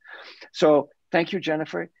at. So thank you,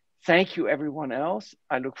 Jennifer. Thank you, everyone else.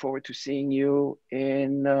 I look forward to seeing you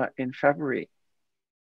in February.